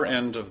far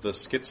end of the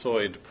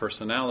schizoid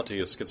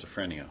personality is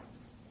schizophrenia.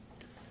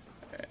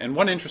 And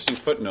one interesting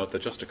footnote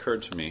that just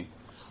occurred to me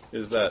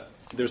is that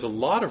there's a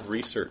lot of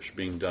research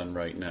being done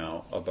right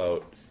now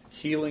about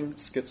healing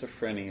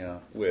schizophrenia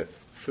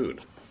with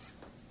food.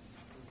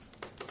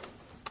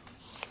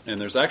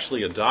 And there's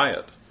actually a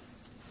diet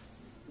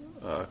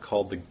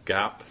called the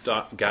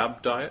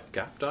GAP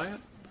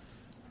diet,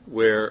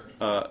 where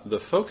the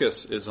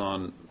focus is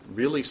on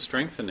really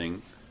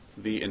strengthening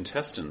the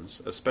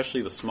intestines,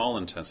 especially the small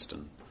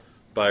intestine,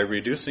 by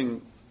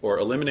reducing or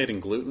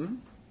eliminating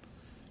gluten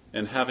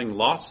and having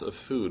lots of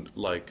food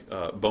like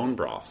bone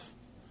broth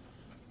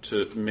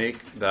to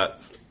make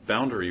that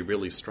boundary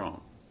really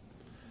strong.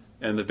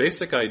 And the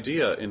basic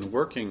idea in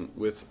working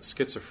with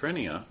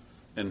schizophrenia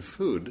and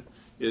food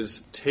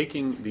is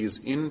taking these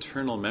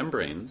internal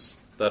membranes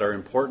that are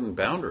important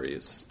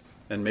boundaries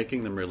and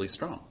making them really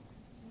strong.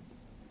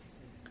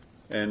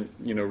 And,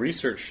 you know,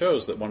 research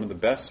shows that one of the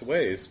best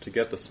ways to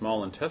get the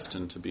small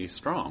intestine to be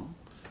strong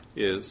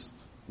is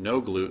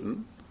no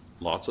gluten,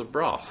 lots of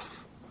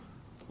broth,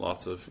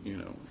 lots of,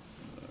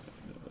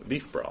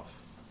 beef broth.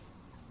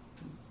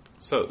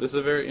 So this is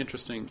a very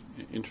interesting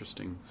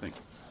thing.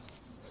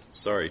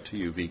 Sorry to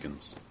you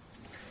vegans.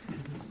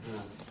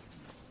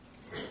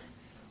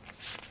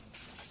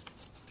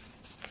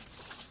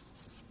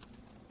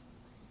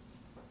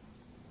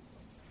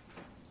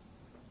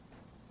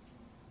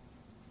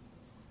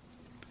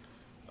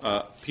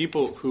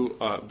 People who,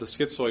 the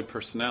schizoid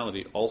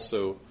personality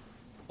also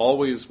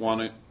always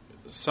want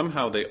to,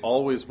 somehow they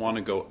always want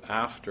to go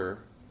after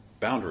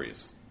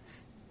boundaries.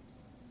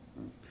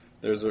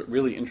 There's a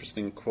really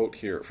interesting quote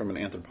here from an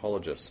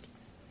anthropologist.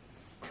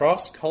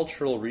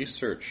 Cross-cultural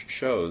research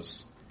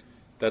shows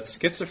that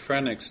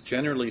schizophrenics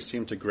generally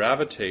seem to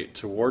gravitate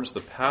towards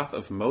the path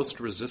of most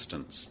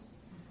resistance,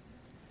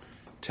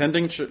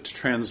 tending to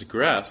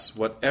transgress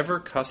whatever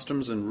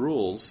customs and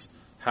rules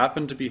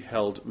happen to be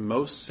held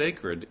most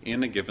sacred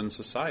in a given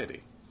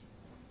society.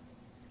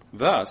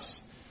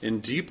 Thus, in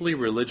deeply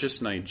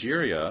religious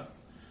Nigeria,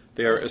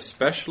 they are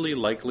especially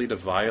likely to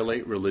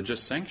violate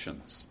religious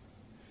sanctions.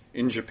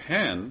 In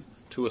Japan,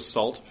 to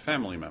assault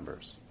family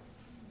members.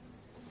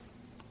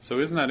 So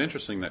isn't that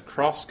interesting that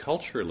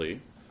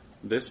cross-culturally,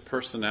 this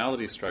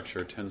personality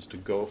structure tends to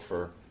go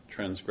for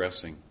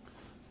transgressing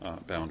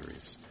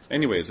boundaries.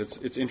 Anyways,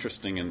 it's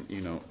interesting,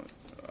 and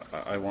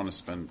I want to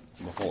spend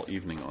the whole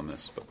evening on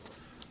this, but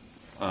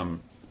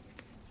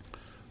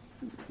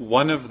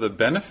one of the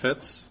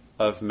benefits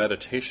of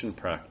meditation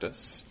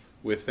practice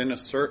within a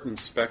certain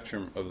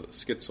spectrum of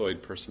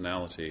schizoid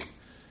personality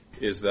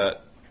is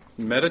that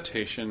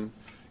meditation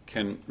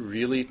can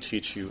really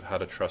teach you how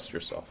to trust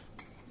yourself.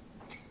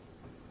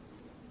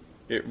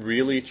 it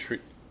really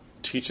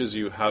teaches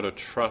you how to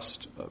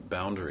trust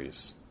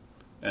boundaries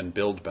and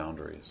build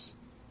boundaries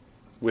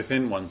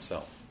within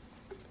oneself.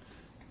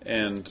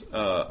 And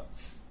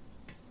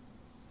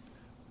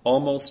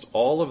almost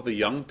all of the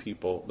young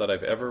people that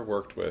I've ever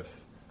worked with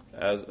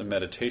as a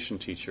meditation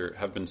teacher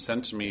have been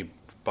sent to me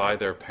by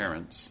their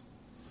parents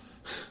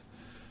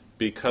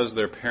because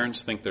their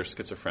parents think they're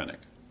schizophrenic.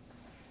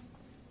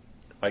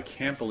 I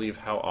can't believe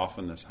how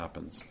often this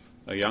happens.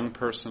 A young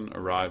person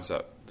arrives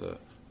at the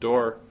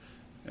door,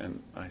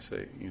 and I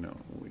say,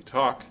 we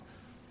talk.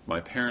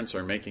 My parents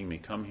are making me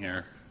come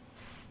here.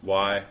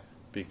 Why?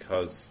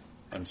 Because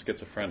I'm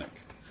schizophrenic.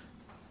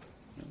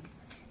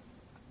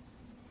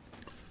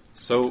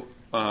 So,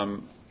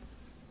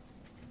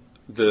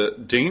 the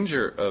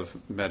danger of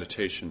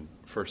meditation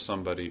for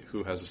somebody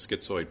who has a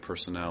schizoid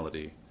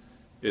personality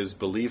is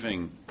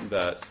believing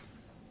that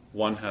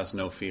one has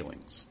no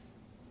feelings.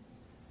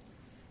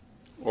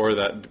 Or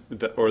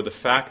or the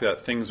fact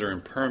that things are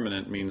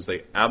impermanent means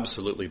they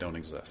absolutely don't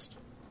exist.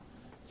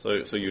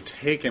 So you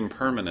take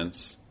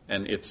impermanence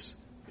and it's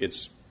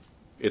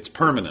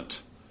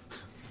permanent.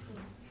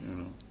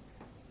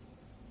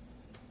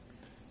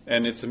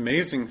 And it's an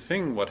amazing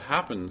thing what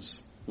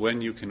happens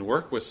when you can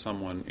work with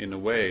someone in a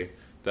way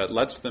that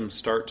lets them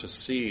start to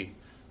see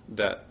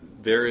that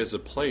there is a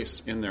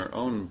place in their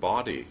own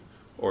body,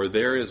 or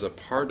there is a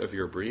part of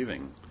your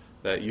breathing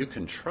that you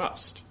can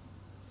trust.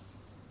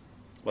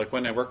 Like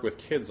when I work with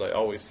kids, I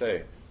always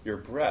say, your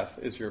breath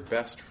is your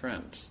best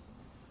friend.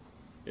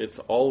 It's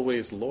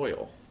always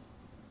loyal.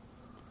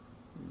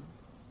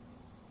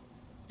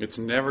 It's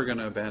never going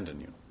to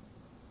abandon you.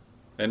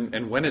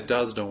 And when it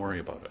does, don't worry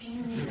about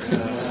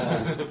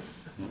it.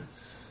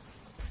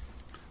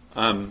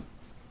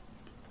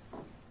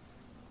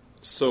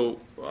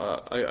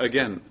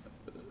 Again,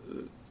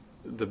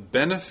 the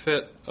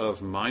benefit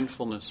of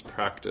mindfulness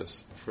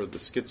practice for the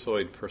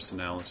schizoid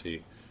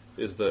personality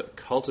is the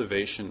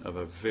cultivation of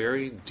a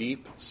very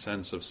deep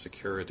sense of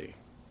security.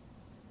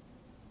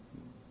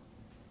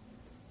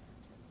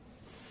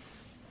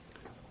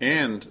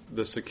 And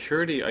the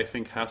security, I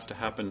think, has to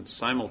happen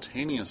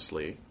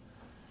simultaneously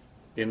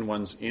in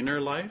one's inner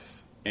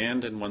life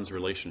and in one's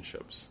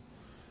relationships.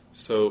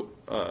 So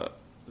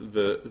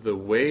the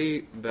way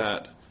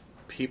that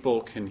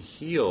people can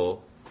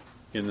heal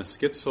in the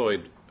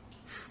schizoid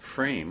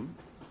frame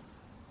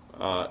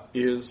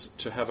is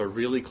to have a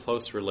really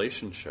close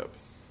relationship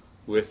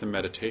with a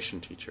meditation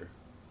teacher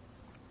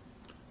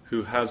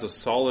who has a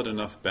solid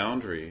enough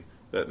boundary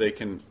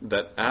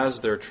that as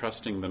they're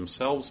trusting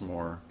themselves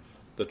more,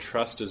 the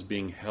trust is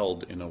being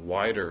held in a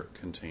wider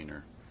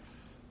container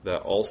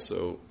that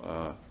also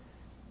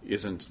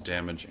isn't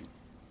damaging.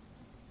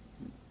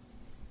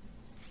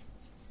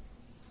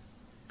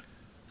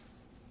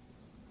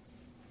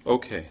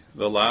 Okay,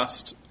 the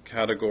last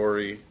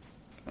category.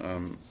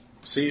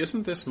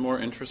 Isn't this more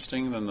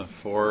interesting than the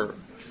 4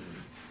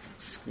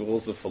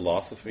 schools of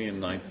philosophy in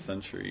 9th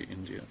century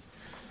India?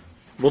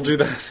 We'll do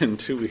that in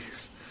 2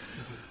 weeks.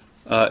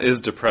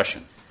 Is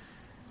depression.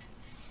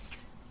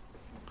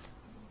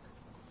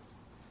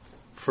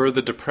 For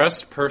the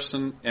depressed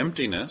person,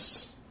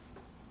 emptiness,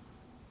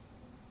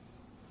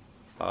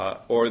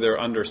 or their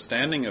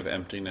understanding of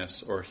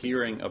emptiness, or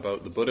hearing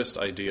about the Buddhist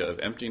idea of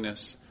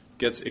emptiness,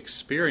 gets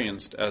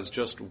experienced as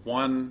just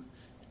 1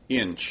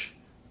 inch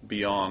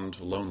beyond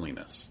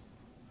loneliness.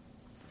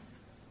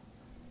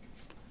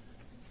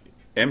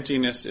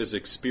 Emptiness is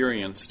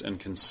experienced and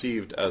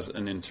conceived as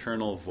an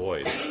internal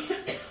void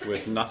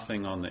with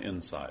nothing on the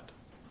inside.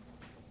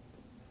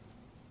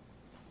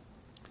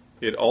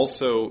 It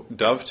also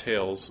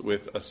dovetails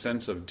with a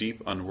sense of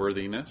deep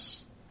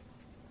unworthiness.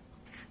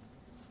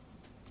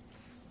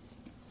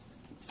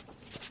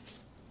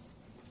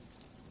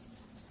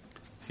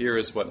 Here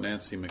is what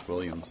Nancy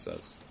McWilliams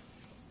says.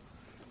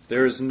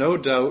 There is no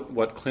doubt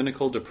what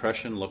clinical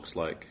depression looks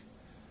like.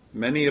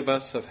 Many of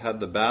us have had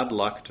the bad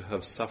luck to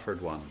have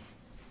suffered one.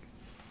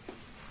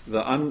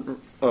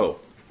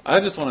 I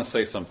just want to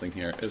say something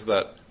here, is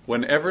that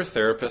whenever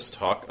therapists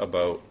talk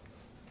about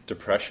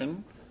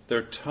depression,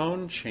 their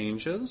tone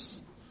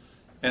changes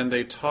and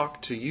they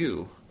talk to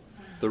you,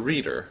 the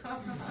reader,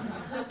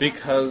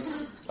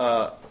 because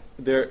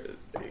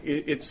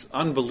it's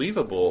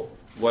unbelievable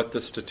what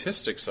the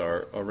statistics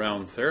are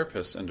around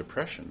therapists and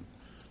depression,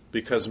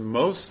 because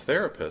most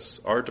therapists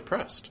are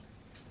depressed.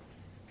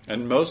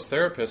 And most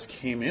therapists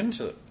came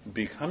into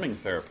becoming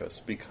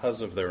therapists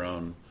because of their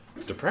own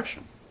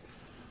depression.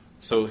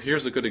 So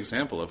here's a good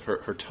example of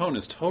her tone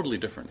is totally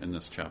different in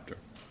this chapter.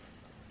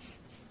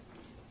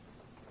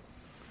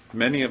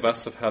 Many of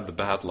us have had the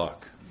bad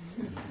luck.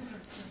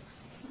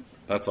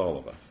 That's all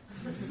of us.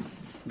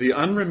 The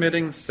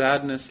unremitting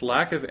sadness,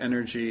 lack of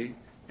energy,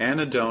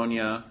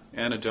 anhedonia.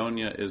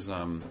 Anhedonia is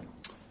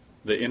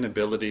the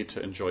inability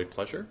to enjoy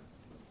pleasure.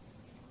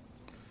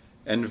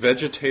 And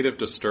vegetative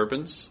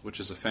disturbance,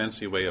 which is a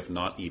fancy way of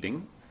not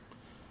eating,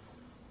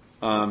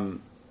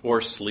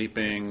 or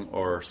sleeping,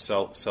 or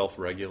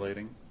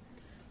self-regulating,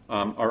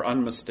 are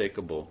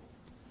unmistakable.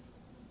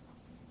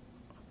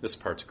 This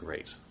part's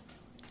great.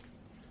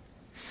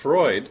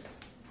 Freud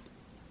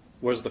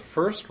was the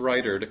first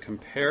writer to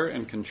compare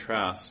and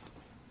contrast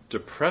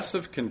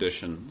depressive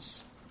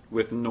conditions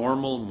with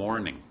normal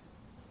mourning.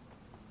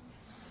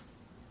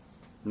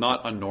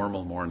 Not a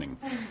normal mourning.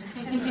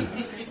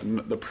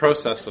 The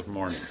process of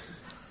mourning.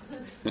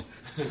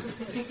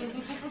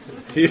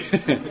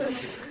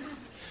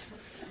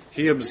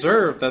 He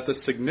observed that the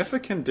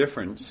significant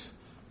difference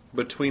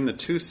between the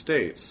two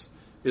states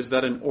is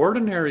that in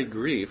ordinary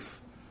grief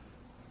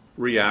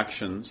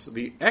reactions,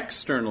 the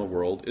external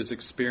world is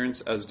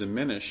experienced as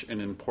diminished in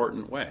an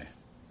important way.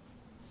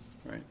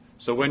 Right?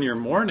 So when you're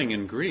mourning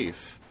in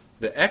grief,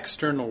 the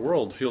external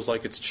world feels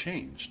like it's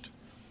changed.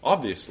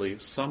 Obviously,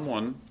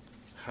 someone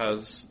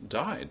has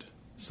died.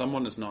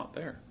 Someone is not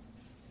there.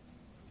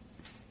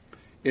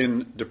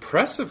 In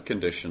depressive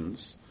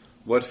conditions,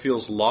 what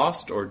feels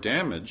lost or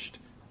damaged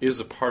is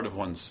a part of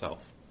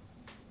oneself.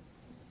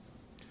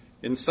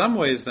 In some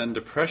ways, then,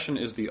 depression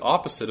is the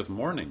opposite of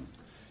mourning.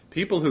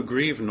 People who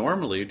grieve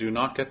normally do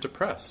not get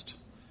depressed,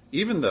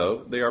 even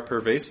though they are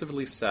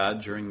pervasively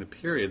sad during the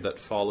period that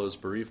follows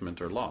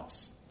bereavement or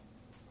loss.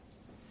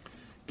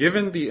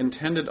 Given the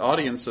intended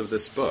audience of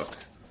this book,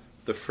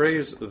 the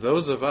phrase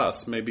 "those of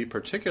us" may be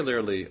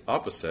particularly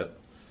opposite,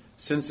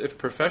 since if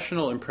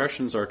professional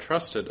impressions are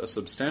trusted, a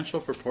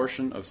substantial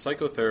proportion of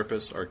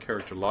psychotherapists are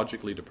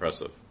characterologically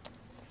depressive.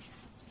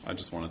 I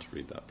just wanted to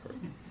read that part.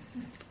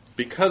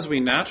 Because we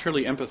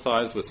naturally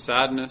empathize with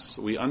sadness,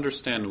 we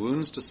understand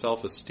wounds to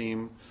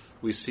self-esteem,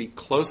 we seek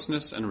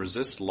closeness and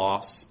resist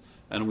loss,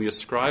 and we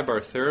ascribe our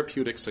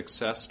therapeutic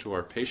success to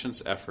our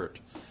patient's effort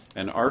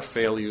and our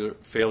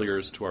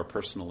failures to our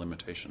personal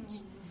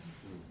limitations.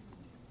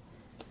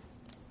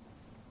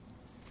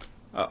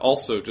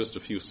 Also, just a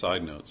few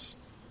side notes.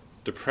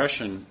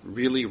 Depression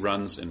really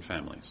runs in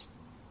families.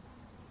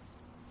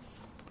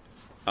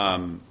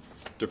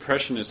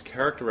 Depression is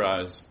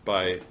characterized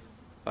by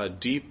a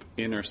deep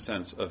inner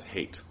sense of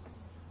hate,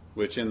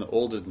 which in the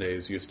olden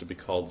days used to be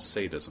called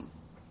sadism.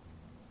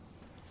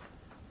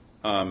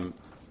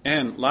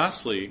 And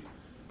lastly,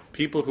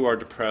 people who are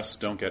depressed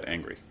don't get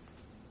angry.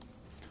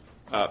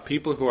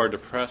 People who are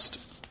depressed,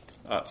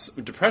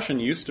 depression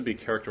used to be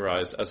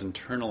characterized as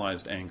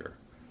internalized anger,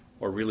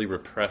 or really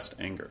repressed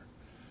anger.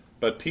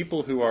 But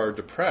people who are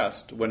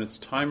depressed, when it's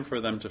time for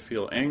them to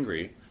feel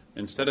angry,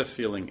 instead of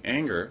feeling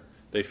anger,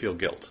 they feel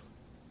guilt.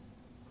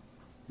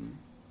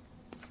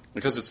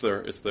 Because it's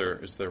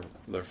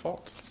their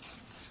fault.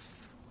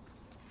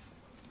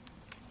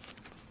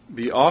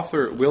 The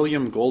author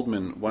William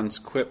Goldman once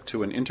quipped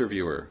to an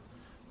interviewer,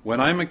 "When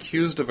I'm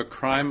accused of a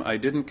crime I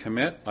didn't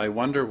commit, I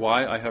wonder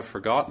why I have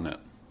forgotten it."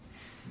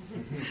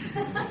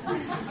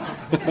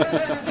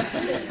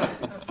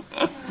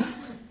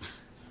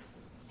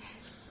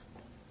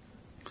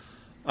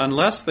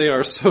 Unless they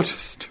are so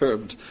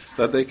disturbed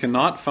that they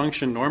cannot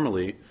function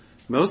normally,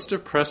 most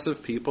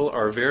depressive people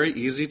are very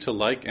easy to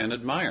like and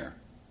admire,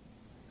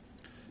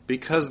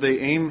 because they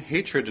aim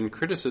hatred and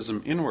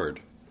criticism inward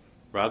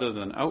rather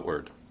than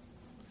outward.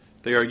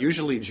 They are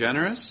usually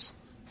generous,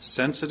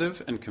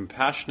 sensitive, and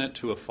compassionate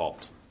to a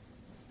fault.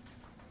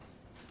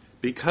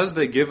 Because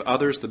they give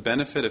others the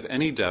benefit of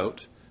any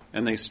doubt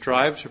and they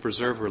strive to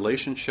preserve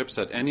relationships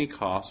at any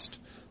cost,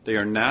 they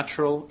are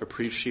natural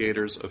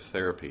appreciators of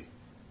therapy.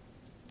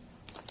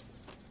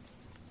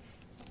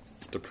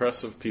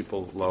 Depressive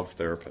people love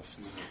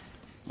therapists.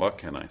 What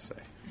can I say?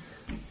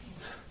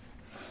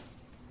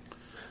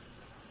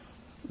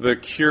 The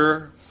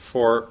cure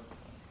for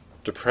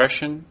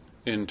depression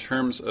in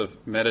terms of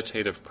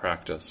meditative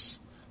practice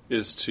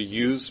is to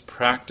use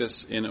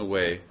practice in a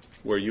way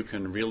where you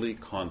can really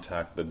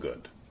contact the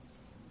good.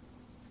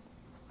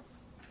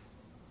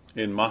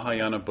 In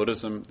Mahayana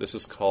Buddhism, this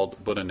is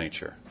called Buddha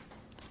nature.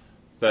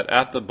 That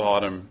at the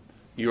bottom,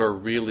 you are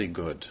really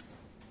good.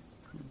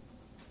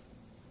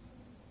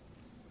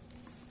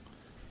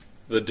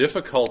 The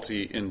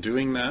difficulty in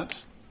doing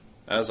that,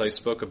 as I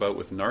spoke about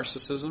with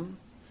narcissism,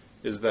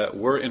 is that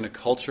we're in a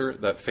culture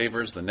that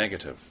favors the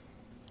negative.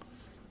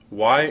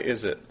 Why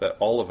is it that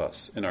all of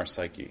us in our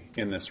psyche,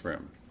 in this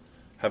room,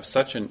 have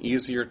such an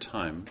easier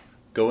time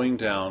going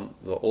down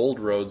the old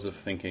roads of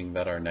thinking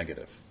that are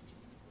negative?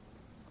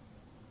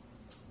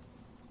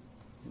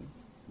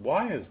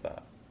 Why is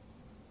that?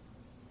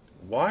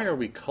 Why are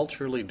we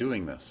culturally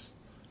doing this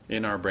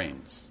in our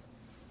brains?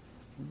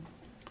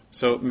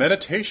 So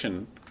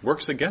meditation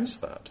works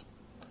against that.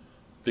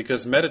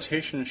 Because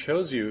meditation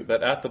shows you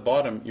that at the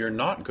bottom you're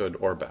not good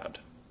or bad.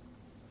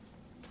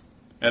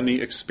 And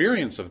the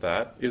experience of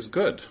that is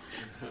good.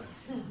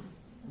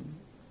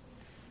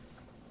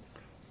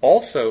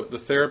 Also, the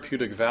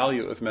therapeutic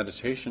value of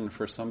meditation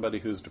for somebody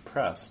who's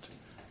depressed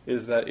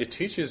is that it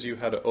teaches you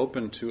how to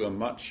open to a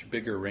much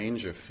bigger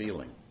range of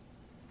feeling.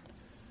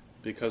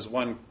 Because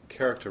one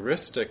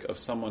characteristic of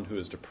someone who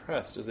is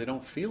depressed is they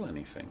don't feel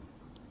anything.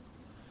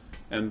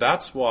 And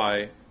that's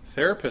why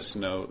therapists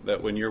know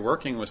that when you're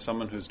working with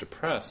someone who's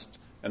depressed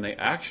and they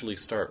actually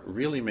start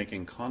really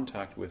making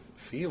contact with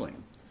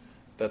feeling,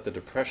 that the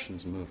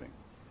depression's moving.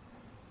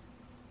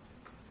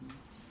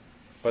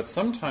 But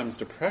sometimes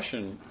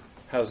depression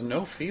has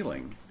no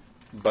feeling,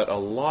 but a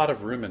lot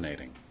of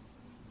ruminating.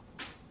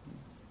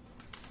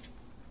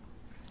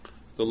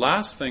 The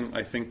last thing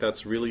I think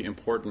that's really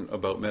important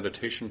about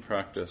meditation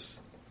practice,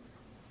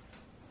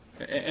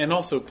 and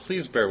also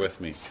please bear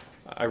with me,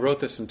 I wrote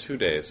this in 2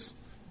 days,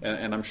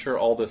 and I'm sure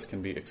all this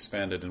can be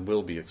expanded and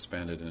will be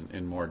expanded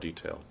in more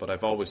detail, but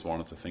I've always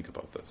wanted to think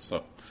about this.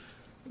 So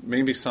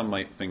maybe some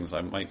things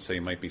I might say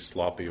might be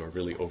sloppy or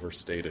really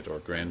overstated or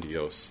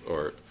grandiose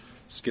or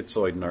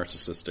schizoid,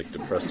 narcissistic,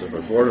 depressive,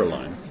 or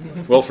borderline.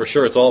 Well, for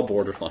sure, it's all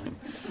borderline.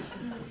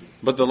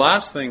 But the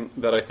last thing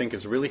that I think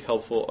is really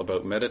helpful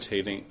about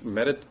meditation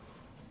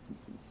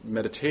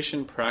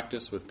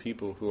practice with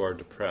people who are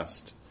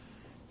depressed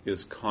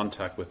is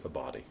contact with the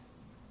body.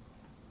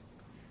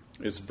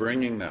 Is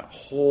bringing that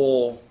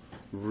whole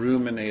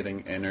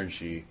ruminating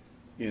energy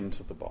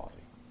into the body.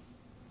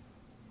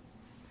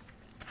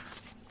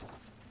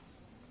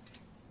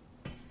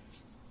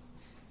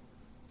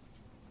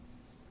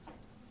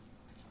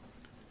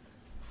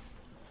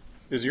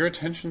 Is your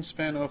attention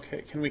span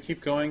okay? Can we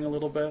keep going a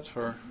little bit?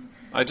 Or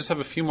I just have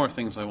a few more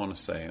things I want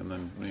to say, and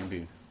then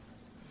maybe...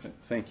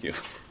 Thank you.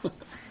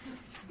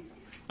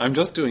 I'm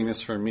just doing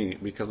this for me,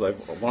 because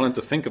I've wanted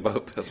to think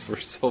about this for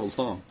so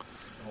long.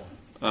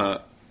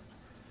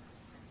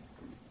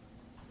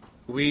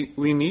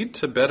 We need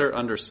to better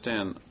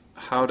understand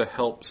how to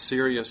help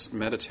serious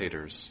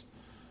meditators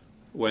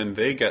when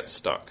they get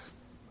stuck,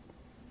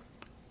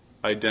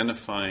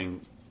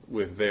 identifying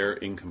with their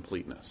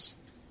incompleteness.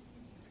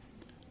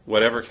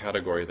 Whatever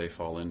category they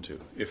fall into,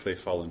 if they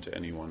fall into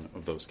any one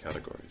of those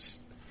categories.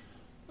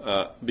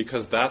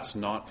 Because that's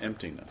not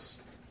emptiness.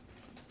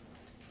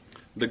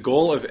 The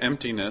goal of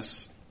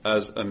emptiness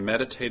as a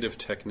meditative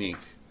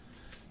technique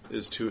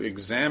is to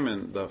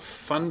examine the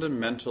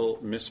fundamental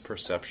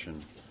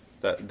misperception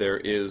that there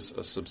is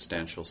a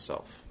substantial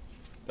self,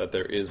 that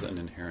there is an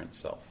inherent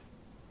self.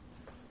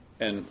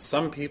 And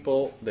some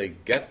people, they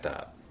get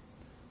that.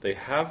 They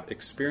have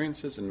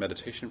experiences in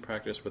meditation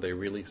practice where they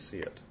really see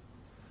it.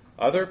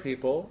 Other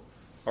people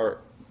are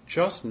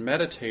just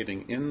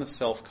meditating in the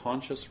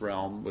self-conscious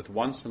realm with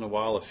once in a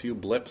while a few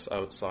blips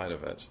outside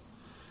of it.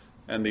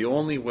 And the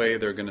only way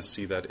they're going to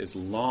see that is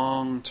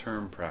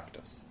long-term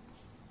practice.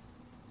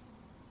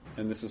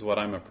 And this is what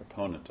I'm a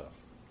proponent of.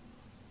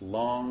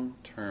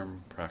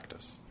 Long-term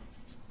practice.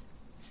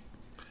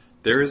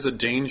 There is a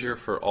danger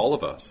for all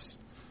of us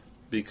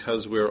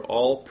because we're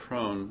all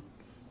prone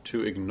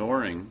to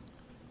ignoring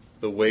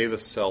the way the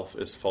self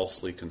is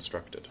falsely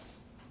constructed.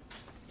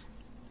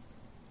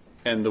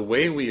 And the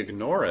way we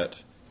ignore it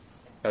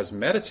as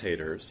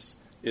meditators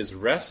is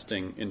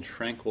resting in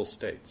tranquil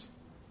states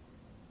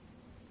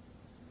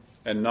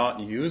and not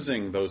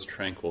using those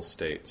tranquil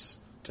states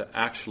to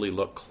actually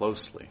look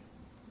closely.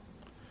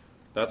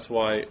 That's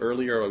why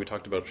earlier we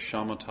talked about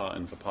shamatha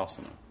and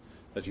vipassana,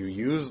 that you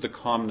use the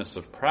calmness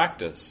of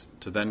practice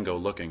to then go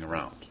looking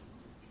around.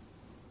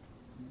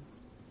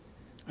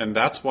 And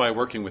that's why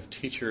working with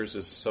teachers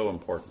is so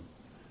important,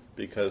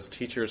 because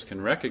teachers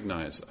can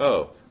recognize,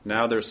 oh,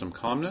 now there's some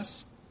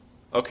calmness.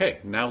 Okay,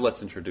 now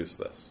let's introduce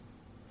this.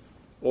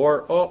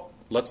 Or, oh,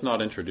 let's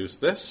not introduce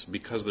this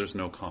because there's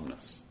no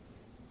calmness.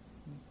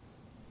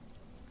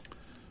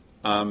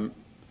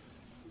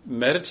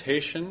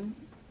 Meditation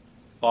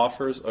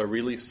offers a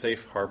really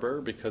safe harbor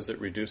because it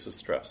reduces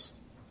stress.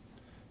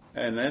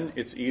 And then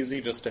it's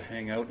easy just to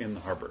hang out in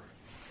the harbor.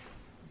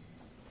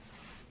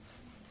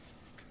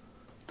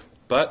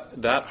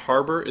 But that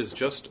harbor is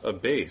just a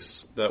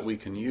base that we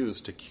can use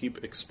to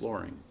keep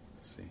exploring.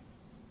 See?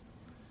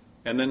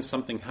 And then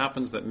something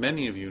happens that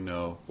many of you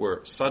know, where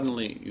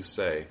suddenly you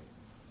say,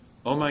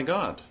 oh my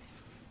God,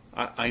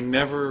 I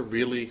never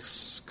really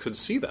could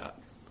see that.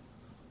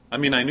 I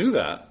mean, I knew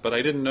that, but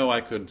I didn't know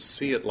I could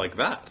see it like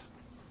that.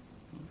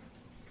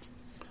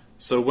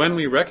 So when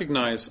we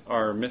recognize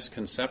our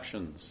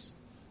misconceptions,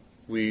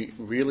 we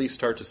really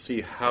start to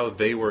see how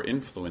they were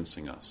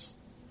influencing us.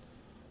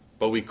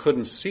 But we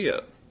couldn't see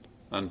it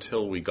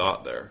until we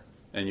got there,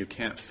 and you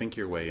can't think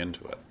your way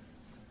into it.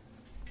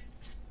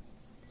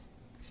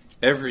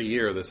 Every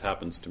year this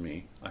happens to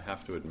me, I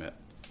have to admit.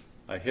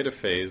 I hit a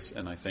phase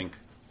and I think,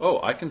 oh,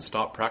 I can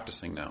stop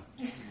practicing now.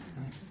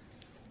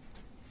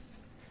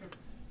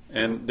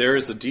 And there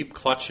is a deep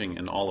clutching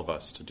in all of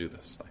us to do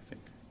this, I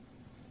think.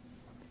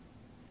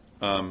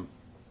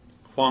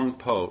 Huang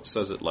Po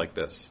says it like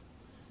this.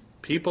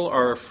 People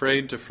are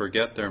afraid to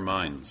forget their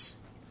minds.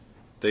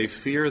 They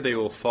fear they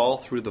will fall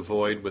through the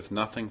void with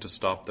nothing to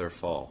stop their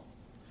fall.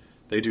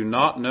 They do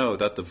not know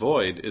that the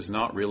void is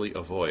not really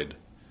a void.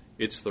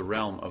 It's the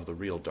realm of the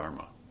real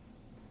Dharma.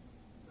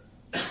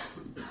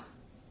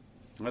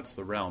 That's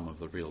the realm of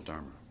the real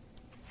Dharma.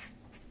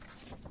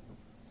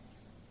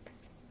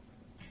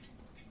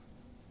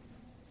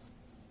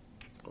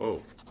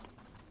 Oh,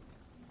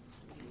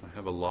 I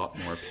have a lot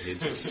more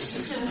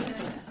pages.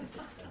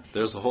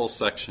 There's a whole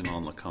section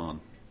on Lacan.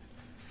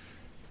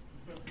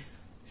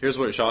 Here's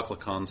what Jacques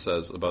Lacan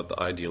says about the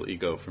ideal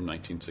ego from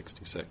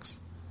 1966.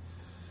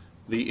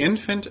 The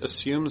infant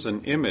assumes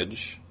an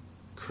image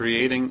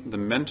creating the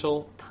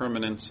mental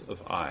permanence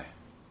of I.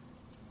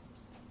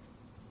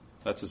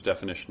 That's his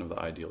definition of the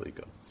ideal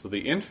ego. So the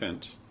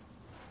infant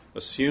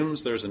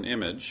assumes there's an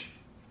image,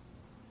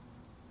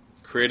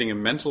 creating a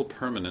mental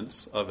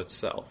permanence of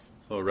itself,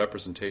 so a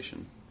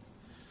representation.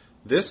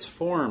 This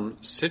form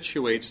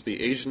situates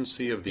the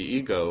agency of the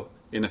ego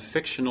in a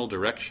fictional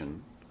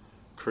direction,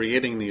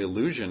 creating the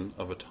illusion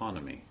of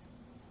autonomy.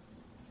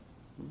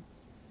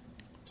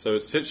 So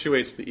it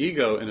situates the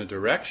ego in a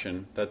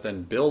direction that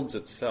then builds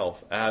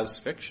itself as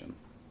fiction,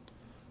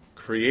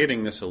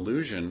 creating this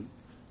illusion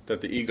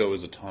that the ego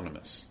is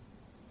autonomous.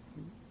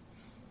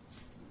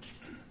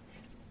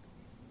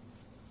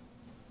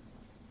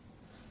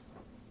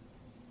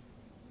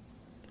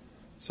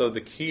 So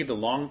the key to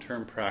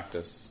long-term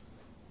practice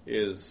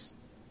is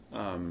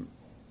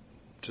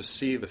to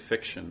see the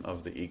fiction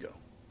of the ego.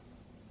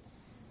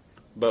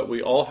 But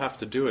we all have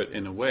to do it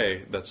in a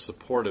way that's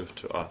supportive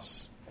to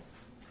us,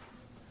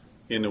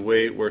 in a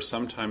way where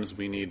sometimes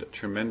we need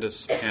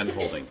tremendous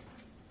hand-holding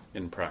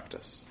in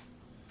practice.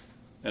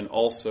 And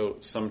also,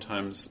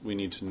 sometimes we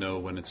need to know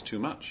when it's too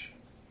much.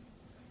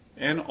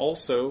 And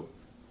also,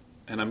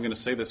 and I'm going to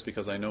say this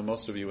because I know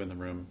most of you in the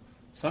room,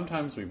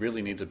 sometimes we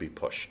really need to be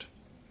pushed.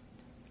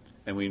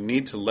 And we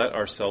need to let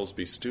ourselves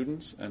be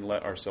students and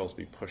let ourselves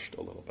be pushed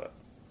a little bit.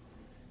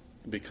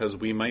 Because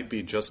we might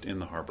be just in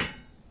the harbor,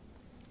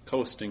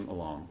 coasting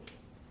along.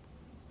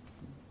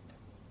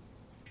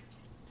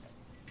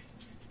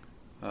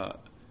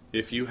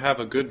 If you have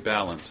a good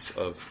balance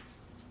of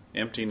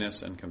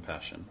emptiness and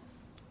compassion,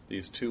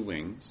 these two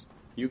wings,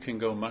 you can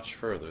go much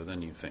further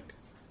than you think.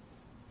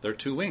 They're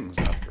two wings,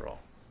 after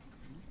all.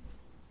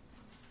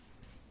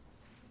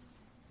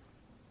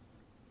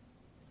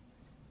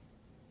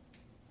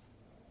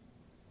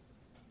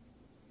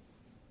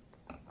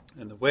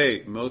 And the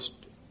way most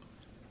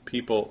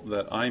people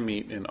that I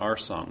meet in our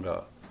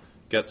Sangha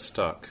get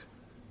stuck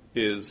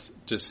is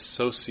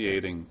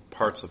dissociating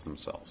parts of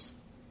themselves.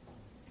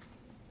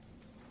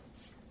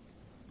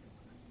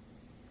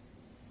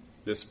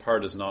 This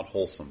part is not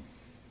wholesome.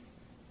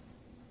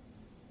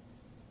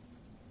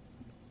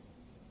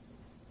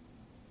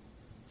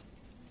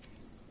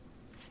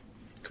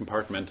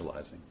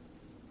 Compartmentalizing.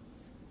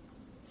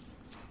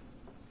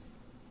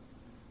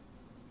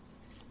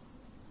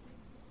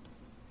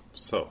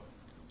 So,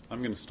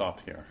 I'm going to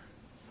stop here.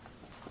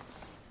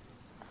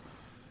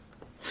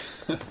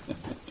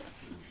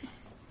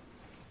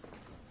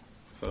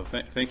 So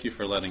thank you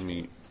for letting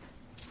me,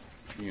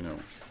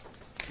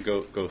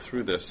 go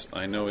through this.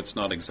 I know it's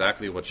not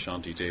exactly what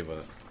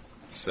Shantideva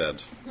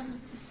said,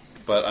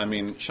 but I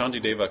mean,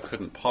 Shantideva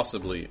couldn't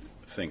possibly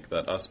think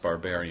that us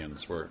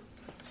barbarians were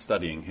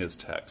studying his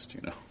text,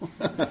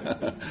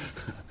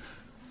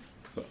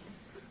 So,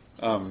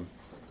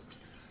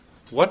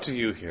 what do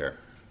you hear?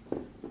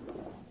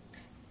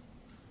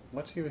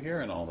 What do you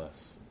hear in all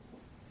this?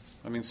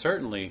 I mean,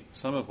 certainly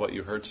some of what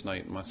you heard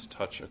tonight must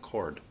touch a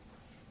chord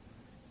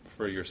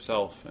for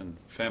yourself and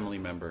family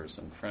members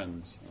and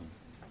friends and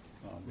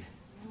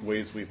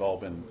ways we've all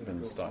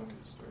been stuck.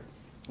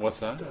 What's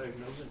that?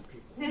 Diagnosing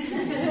people.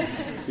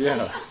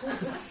 Yeah.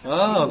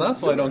 Oh,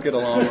 that's why I don't get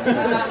along with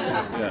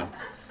them. Yeah.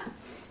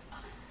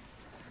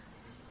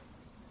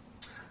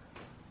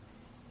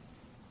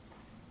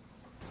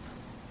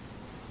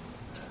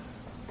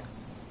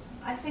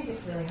 I think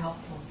it's really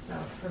helpful, though,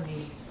 for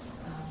me,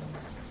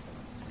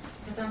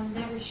 because I'm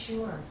never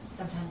sure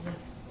sometimes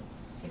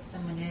if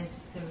someone is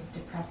sort of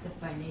depressive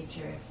by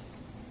nature.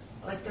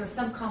 There's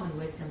some common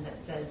wisdom that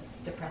says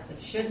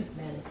depressive shouldn't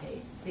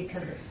meditate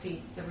because it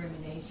feeds the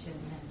rumination,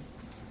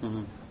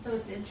 and so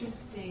it's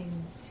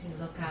interesting to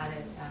look at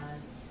it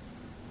as,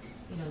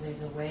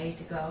 there's a way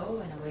to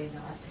go and a way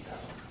not to go.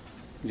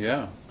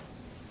 Yeah.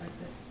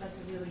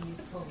 That's a really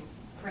useful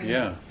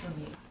framework for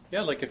me.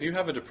 Yeah, like if you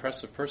have a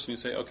depressive person, you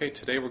say, okay,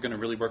 today we're going to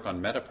really work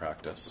on metta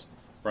practice,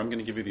 or I'm going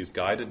to give you these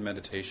guided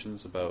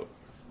meditations about,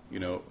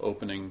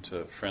 opening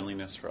to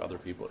friendliness for other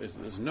people.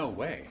 There's no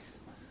way.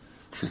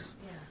 Yeah.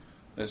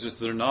 It's just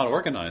they're not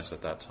organized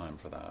at that time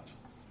for that.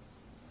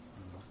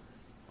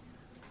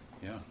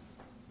 Yeah.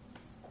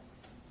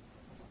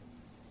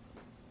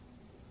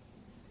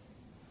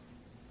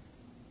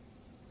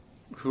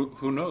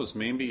 Who knows?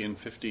 Maybe in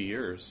 50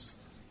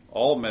 years,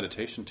 all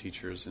meditation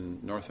teachers in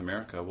North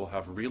America will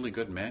have really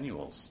good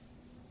manuals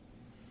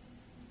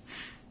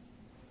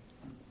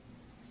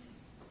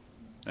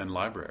and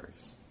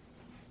libraries.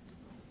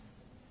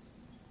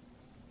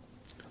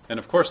 And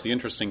of course, the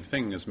interesting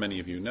thing, as many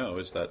of you know,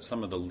 is that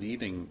some of the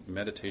leading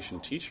meditation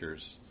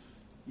teachers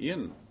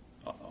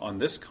on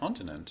this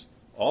continent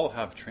all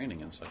have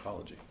training in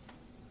psychology.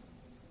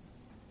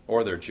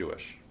 Or they're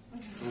Jewish.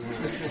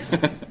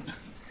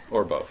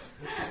 Or both.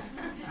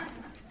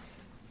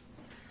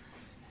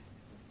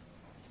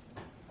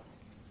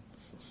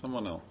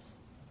 Someone else.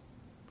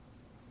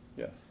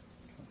 Yes.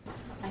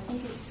 I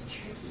think it's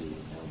tricky,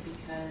 though,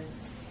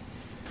 because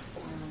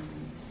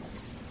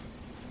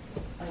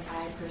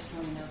I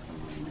personally know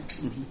someone with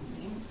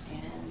PPD,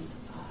 and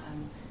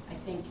I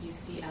think you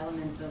see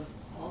elements of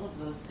all of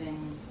those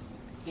things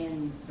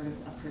in sort of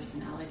a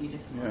personality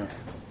disorder.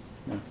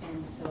 Yeah.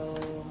 And so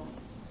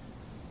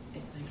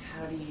it's like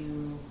how do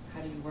you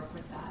work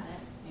with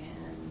that,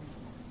 and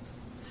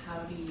how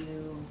do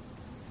you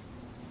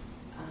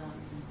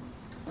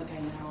like I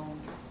know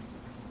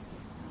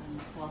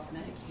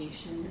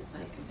self-medication is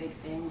like a big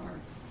thing, or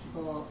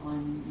people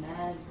on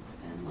meds,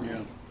 and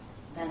like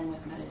then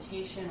with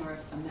meditation, or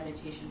if a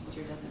meditation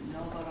teacher doesn't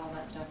know about all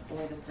that stuff,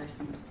 or the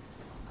person's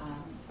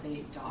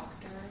say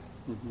doctor.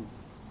 Mm-hmm.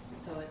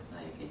 So it's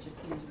like it just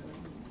seems really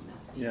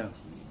messy to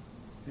me.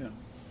 Yeah.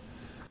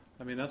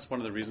 I mean, that's one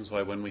of the reasons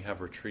why when we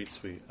have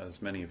retreats, we,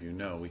 as many of you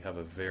know, we have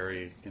a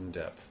very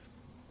in-depth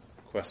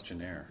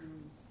questionnaire.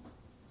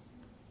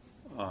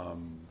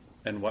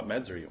 And what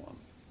meds are you on?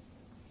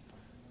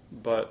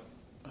 But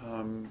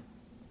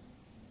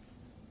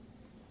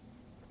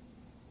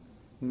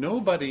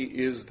nobody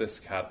is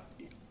this.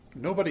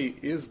 Nobody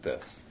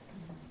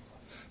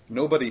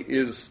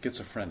is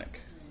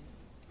schizophrenic.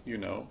 You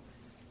know,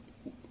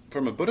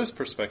 from a Buddhist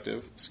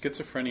perspective,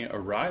 schizophrenia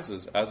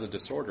arises as a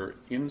disorder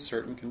in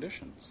certain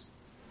conditions.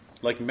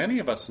 Like many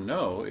of us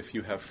know, if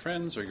you have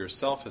friends or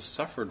yourself has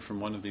suffered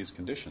from one of these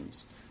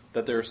conditions,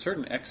 that there are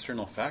certain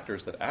external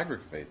factors that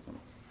aggravate them.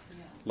 Yeah.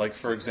 Like,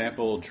 for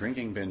example,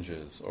 drinking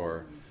binges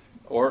or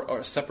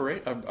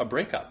separate a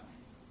breakup.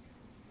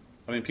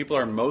 I mean, people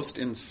are most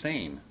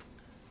insane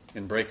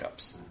in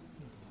breakups.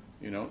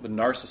 You know, the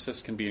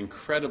narcissist can be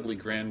incredibly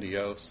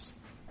grandiose.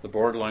 The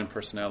borderline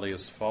personality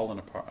has fallen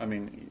apart. I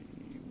mean,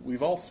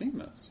 we've all seen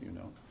this, you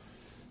know.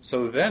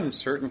 So then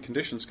certain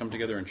conditions come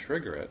together and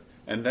trigger it,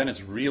 and then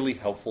it's really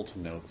helpful to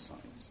know the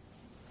signs.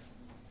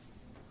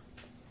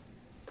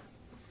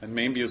 And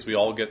maybe as we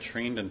all get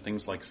trained in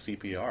things like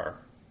CPR,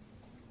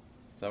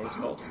 is that what it's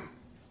called?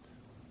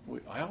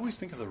 I always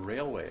think of the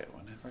railway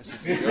whenever I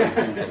say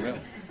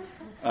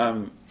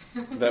CPR.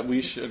 That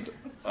we should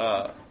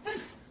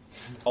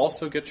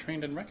also get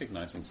trained in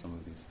recognizing some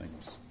of these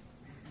things.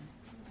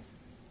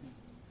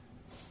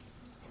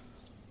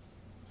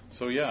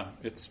 So yeah,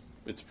 it's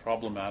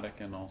problematic,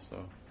 and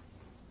also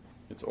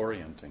it's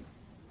orienting.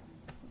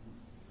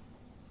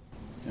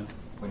 Yeah.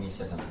 When you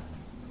said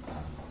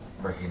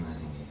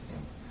recognizing these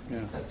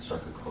things, that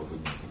struck a chord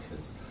with me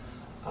because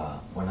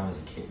when I was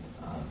a kid...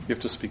 you have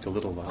to speak a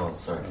little louder. Oh,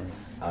 sorry.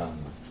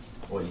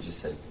 What you just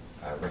said,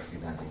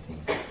 recognizing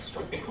things,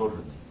 struck a chord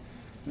with me.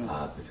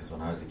 Because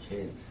when I was a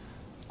kid,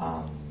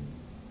 and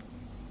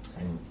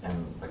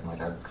like my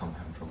dad would come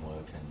home from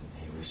work and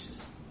he was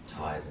just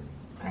tired and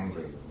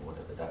angry or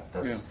whatever.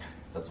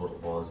 That's what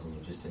it was, and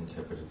you just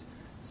interpreted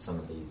some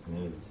of these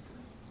moods.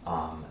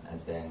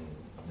 And then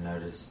I've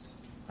noticed,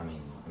 I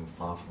mean, I'm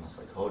far from a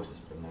psychologist,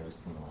 but I've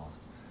noticed in the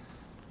last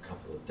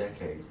couple of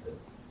decades that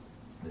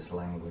this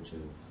language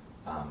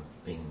of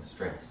being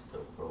stressed,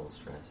 that we're all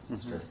stressed. Mm-hmm.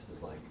 Stress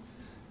is like,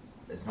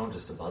 it's not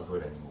just a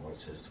buzzword anymore,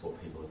 it's just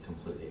what people are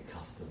completely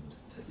accustomed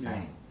to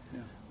saying.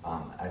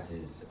 As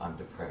is, I'm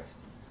depressed.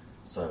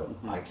 So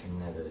I can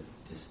never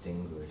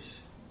distinguish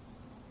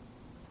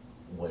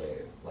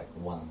where like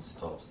one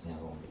stops and the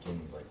other one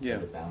begins. Like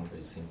the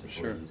boundaries seem to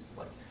bleed.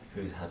 Like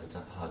who's had a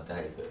hard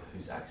day, but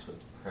who's actually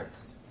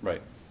depressed.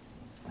 Right.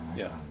 And that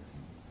kind of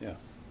thing. Yeah.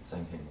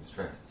 Same thing with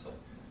stress. So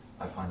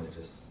I find it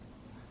just,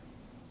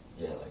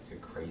 like a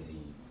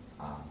crazy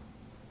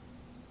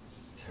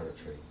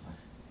territory.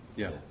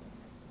 Yeah.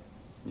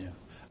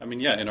 I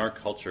mean, in our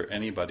culture,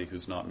 anybody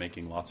who's not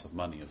making lots of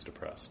money is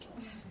depressed.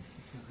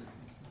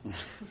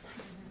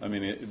 I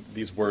mean,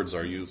 these words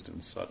are used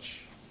in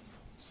such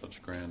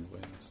grand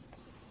ways.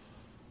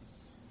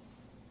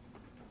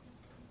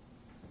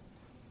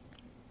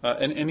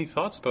 And any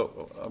thoughts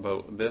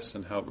about this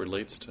and how it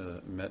relates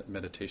to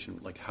meditation,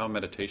 like how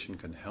meditation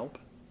can help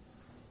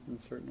in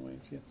certain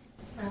ways? Yes.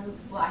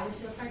 Well, I just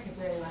feel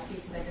particularly lucky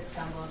because I just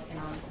stumbled in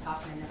on this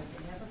talk and I've never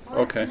been here before.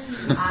 Okay.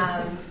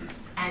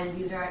 And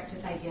these are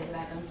just ideas that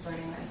I've been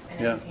flirting with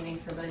and entertaining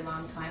for a really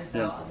long time.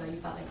 So although you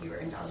felt like you were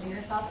indulging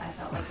yourself, I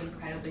felt like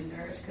incredibly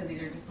nourished because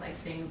these are just like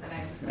things that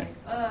I'm just like,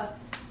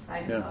 So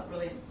I just felt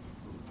really,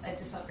 it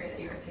just felt great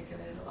that you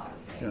articulated a lot of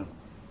things.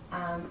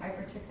 I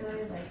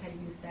particularly like how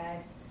you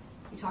said,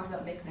 you talked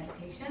about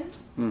meditation.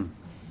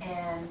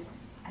 And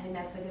I think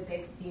that's like a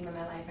big theme in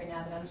my life right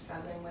now that I'm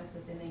struggling with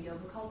within the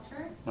yoga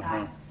culture.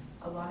 That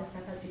a lot of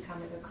stuff has become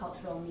like a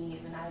cultural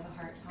meme, and I have a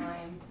hard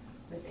time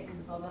with it because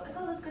it's all about like,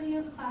 let's go to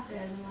yoga classes,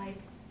 and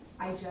like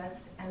I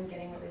just am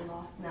getting really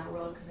lost in that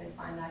world because I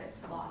find that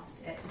it's lost.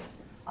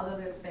 Although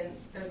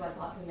there's like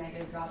lots of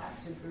negative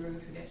drawbacks to guru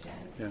tradition,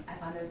 I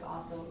find there's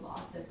also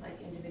lost its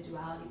like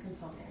individuality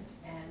component,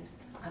 and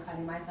I'm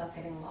finding myself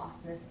getting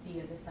lost in this sea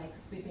of this like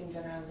sweeping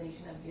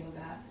generalization of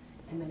yoga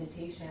and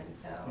meditation.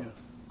 So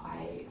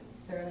I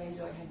thoroughly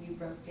enjoyed how you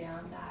broke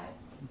down that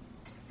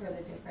for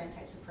the different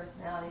types of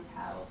personalities,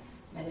 how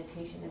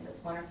meditation is this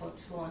wonderful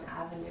tool and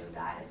avenue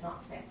that is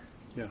not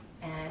fixed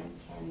and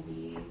can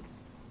be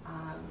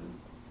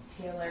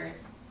tailored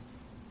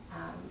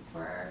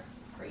for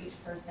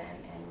each person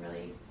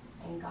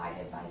and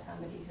guided by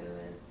somebody who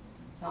is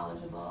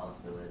knowledgeable,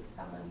 who is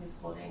someone who's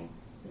holding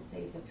the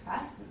space of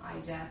trust. And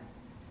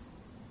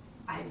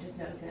I'm just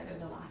noticing that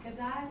there's a lack of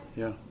that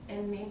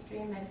in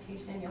mainstream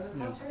meditation and yoga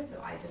culture.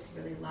 So I just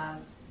really love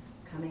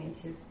coming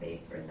into a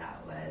space where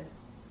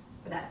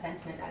that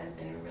sentiment that has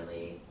been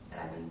really, that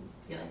I've been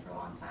feeling for a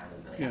long time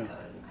was really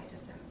echoed, and I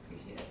just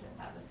appreciated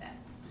that was said.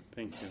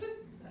 Thank you.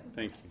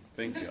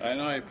 Thank you. I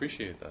know, I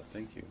appreciate that.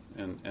 Thank you.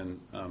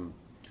 And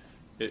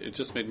it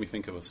just made me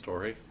think of a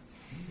story.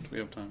 Do we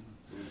have time?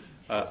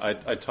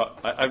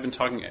 I've been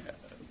talking.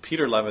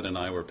 Peter Levitt and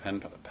I were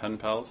pen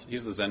pals.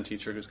 He's the Zen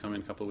teacher who's coming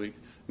in a couple of weeks.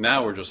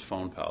 Now we're just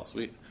phone pals.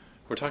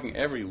 We're talking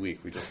every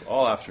week. We just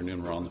all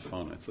afternoon we're on the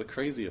phone. It's the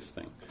craziest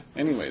thing.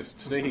 Anyways,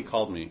 today he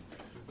called me.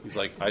 He's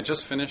like, I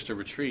just finished a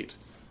retreat.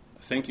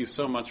 Thank you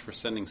so much for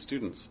sending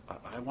students.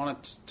 I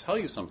want to tell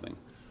you something.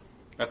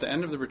 At the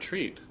end of the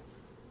retreat,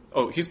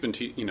 he's been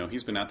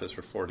he's been at this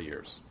for 40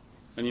 years.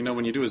 And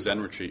when you do a Zen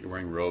retreat, you're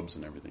wearing robes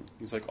and everything.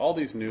 He's like, all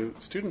these new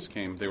students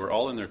came. They were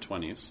all in their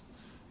 20s.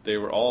 They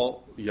were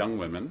all young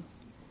women.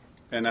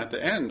 And at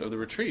the end of the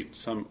retreat,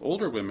 some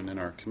older women in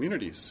our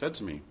community said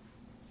to me,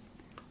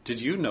 did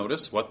you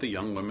notice what the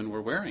young women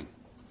were wearing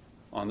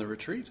on the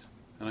retreat?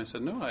 And I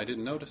said, no, I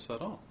didn't notice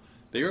at all.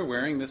 They were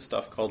wearing this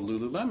stuff called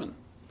Lululemon.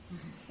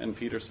 And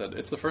Peter said,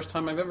 it's the first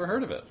time I've ever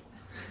heard of it.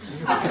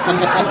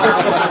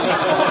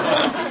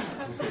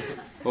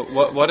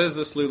 What is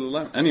this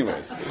Lululemon?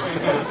 Anyways,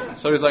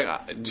 so he's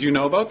like, do you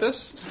know about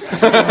this?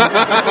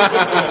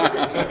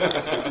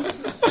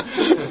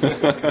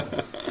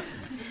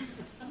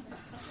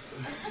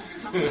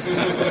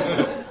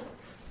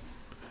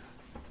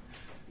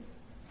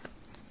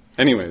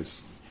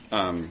 Anyways,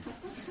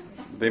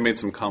 they made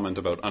some comment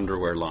about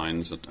underwear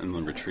lines in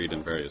the retreat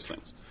and various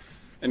things.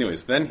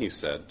 Anyways, then he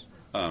said,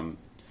 and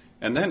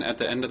then at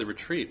the end of the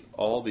retreat,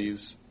 all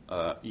these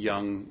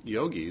young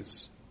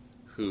yogis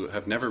who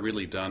have never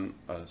really done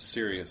a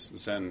serious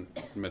Zen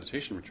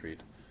meditation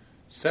retreat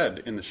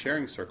said in the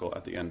sharing circle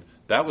at the end,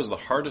 that was the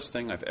hardest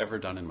thing I've ever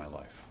done in my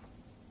life.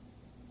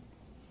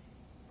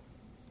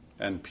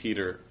 And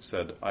Peter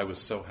said, I was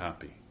so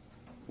happy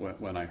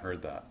when I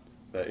heard that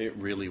it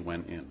really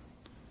went in.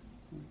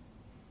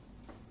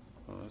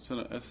 Well,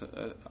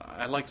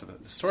 I liked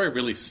it. The story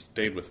really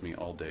stayed with me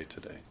all day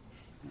today.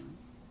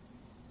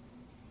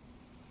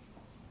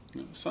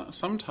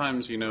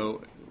 Sometimes,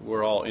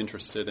 we're all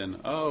interested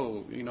in,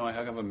 I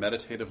have a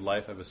meditative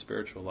life, I have a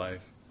spiritual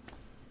life.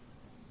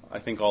 I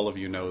think all of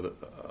you know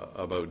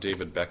about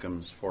David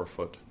Beckham's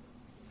 4-foot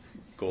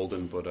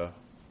golden Buddha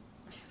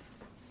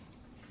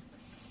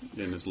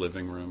in his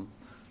living room.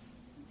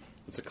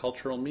 It's a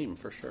cultural meme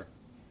for sure.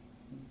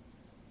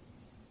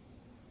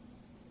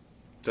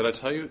 Did I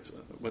tell you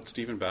what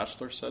Stephen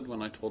Batchelor said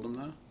when I told him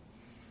that?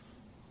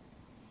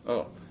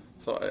 Oh,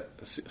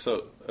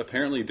 so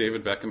apparently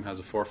David Beckham has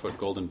a 4-foot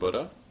golden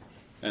Buddha,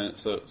 and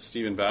so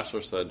Stephen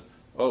Batchelor said,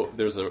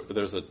 there's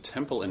a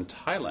temple in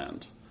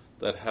Thailand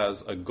that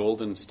has a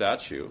golden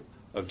statue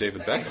of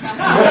David Beckham.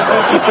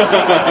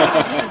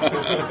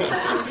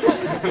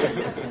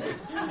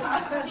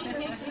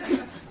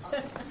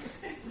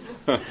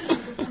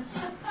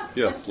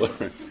 Yes,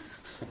 Lauren.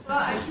 Well,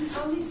 I can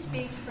only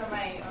speak from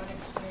my own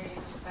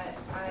experience, but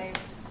I've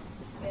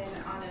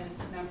been on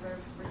a number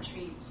of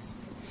retreats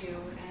with you,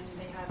 and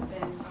they have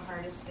been the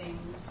hardest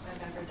things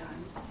I've ever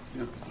done.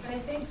 Yeah. But I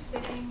think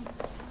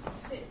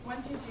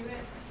once you do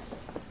it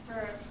for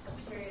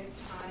a period of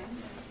time,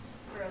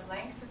 for a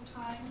length of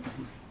time,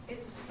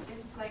 it's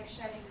like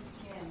shedding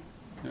skin.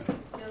 Yeah.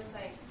 It feels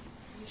like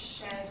you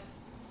shed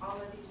all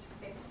of these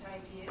fixed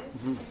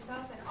ideas of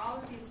yourself, and all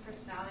of these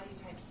personality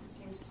types, it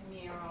seems to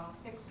me, are all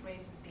fixed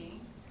ways of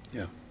being.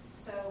 Yeah.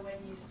 So when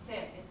you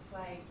sit, it's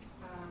like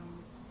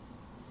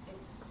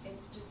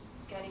it's just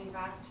getting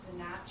back to the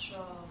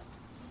natural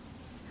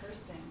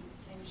person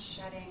and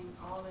shedding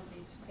all of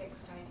these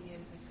fixed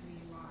ideas of who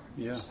you are,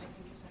 which I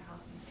think is a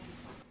healthy thing.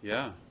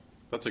 Yeah,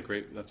 that's a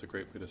great way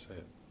to say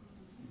it.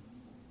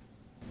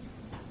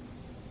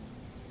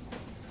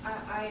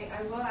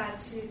 I will add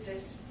to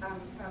just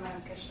from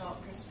a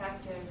Gestalt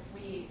perspective,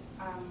 we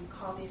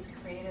call these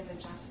creative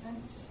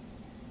adjustments.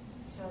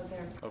 So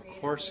they're creative.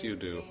 Of course you ways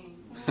do. of being.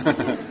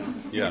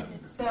 Yeah.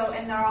 So,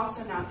 and they're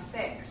also not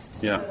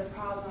fixed. Yeah. So the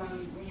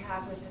problem we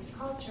have with this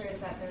culture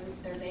is that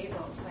they're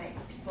labels. Like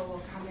people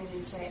will come in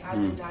and say, "I've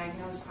been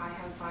diagnosed. I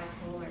have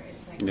bipolar."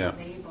 It's like a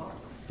label.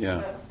 Yeah.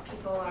 But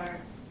people are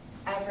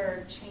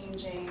ever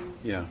changing.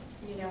 Yeah.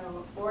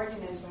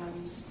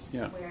 Organisms.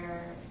 Yeah.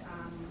 Where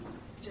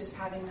just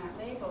having that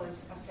label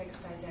is a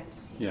fixed identity.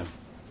 Yeah.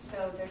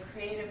 So they're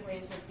creative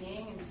ways of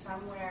being, and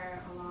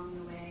somewhere along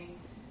the way,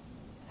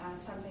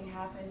 something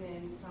happened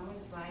in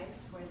someone's life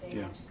where they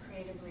had to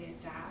creatively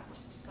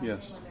adapt to something,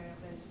 whether it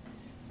was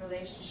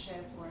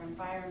relationship or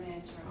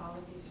environment or all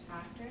of these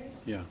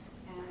factors. Yeah.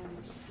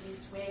 And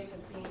these ways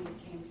of being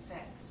became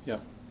fixed. Yeah.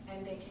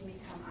 And they can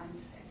become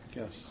unfixed.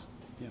 Yes.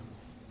 Yeah.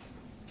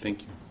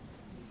 Thank you.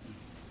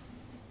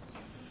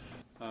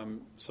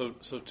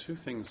 So two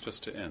things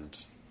just to end.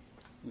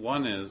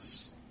 One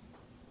is,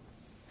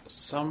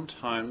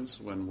 sometimes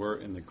when we're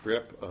in the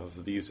grip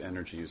of these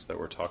energies that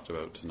were talked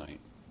about tonight,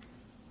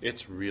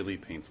 it's really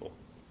painful.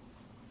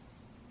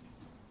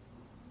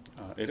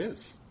 It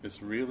is.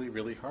 It's really,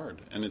 really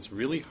hard. And it's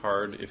really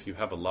hard if you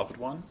have a loved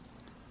one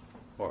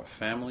or a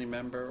family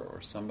member or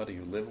somebody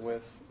you live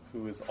with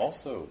who is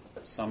also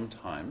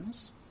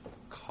sometimes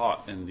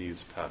caught in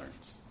these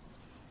patterns.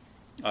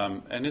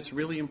 And it's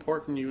really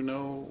important you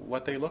know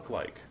what they look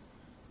like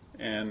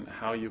and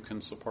how you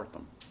can support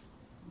them.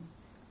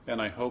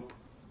 And I hope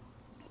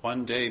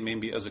one day,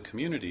 maybe as a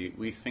community,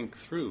 we think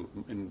through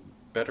in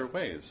better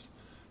ways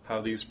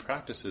how these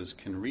practices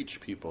can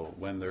reach people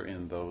when they're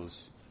in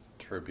those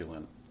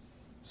turbulent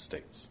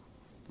states.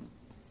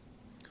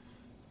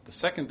 The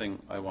second thing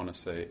I want to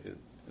say,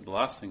 the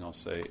last thing I'll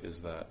say,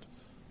 is that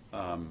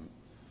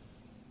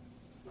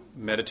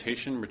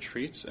meditation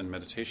retreats and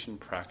meditation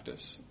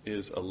practice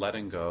is a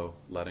letting go,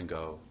 letting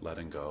go,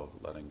 letting go,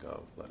 letting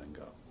go, letting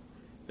go.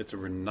 It's a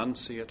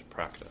renunciate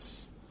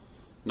practice.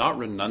 Not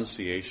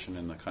renunciation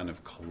in the kind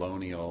of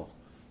colonial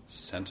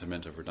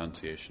sentiment of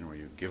renunciation where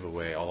you give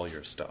away all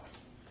your stuff,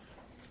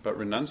 but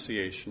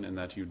renunciation in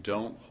that you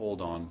don't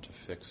hold on to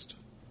fixed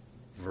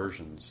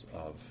versions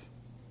of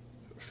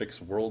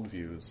fixed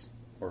worldviews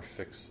or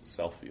fixed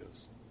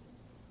self-views.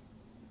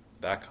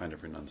 That kind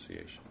of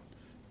renunciation.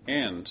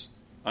 And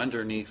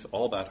underneath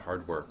all that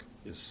hard work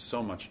is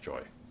so much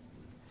joy.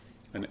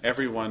 And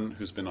everyone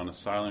who's been on a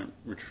silent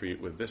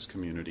retreat with this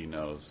community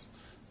knows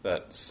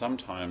that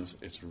sometimes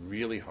it's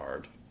really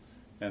hard.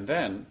 And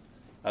then,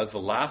 as the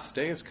last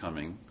day is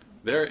coming,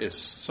 there is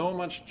so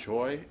much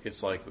joy,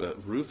 it's like the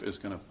roof is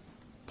going to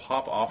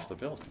pop off the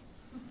building.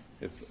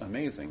 It's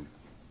amazing.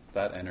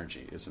 That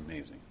energy is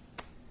amazing.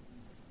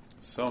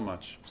 So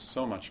much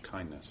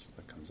kindness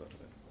that comes out of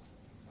it.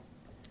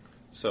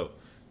 So,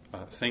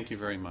 thank you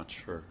very much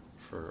for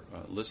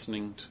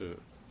listening to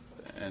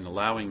and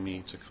allowing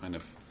me to kind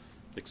of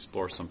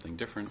explore something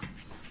different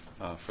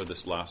for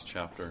this last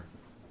chapter.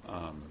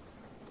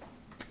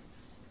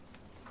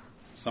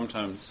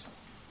 Sometimes,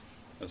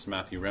 as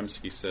Matthew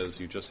Remski says,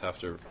 you just have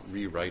to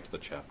rewrite the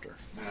chapter.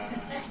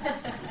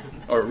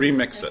 Or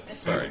remix it,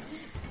 sorry.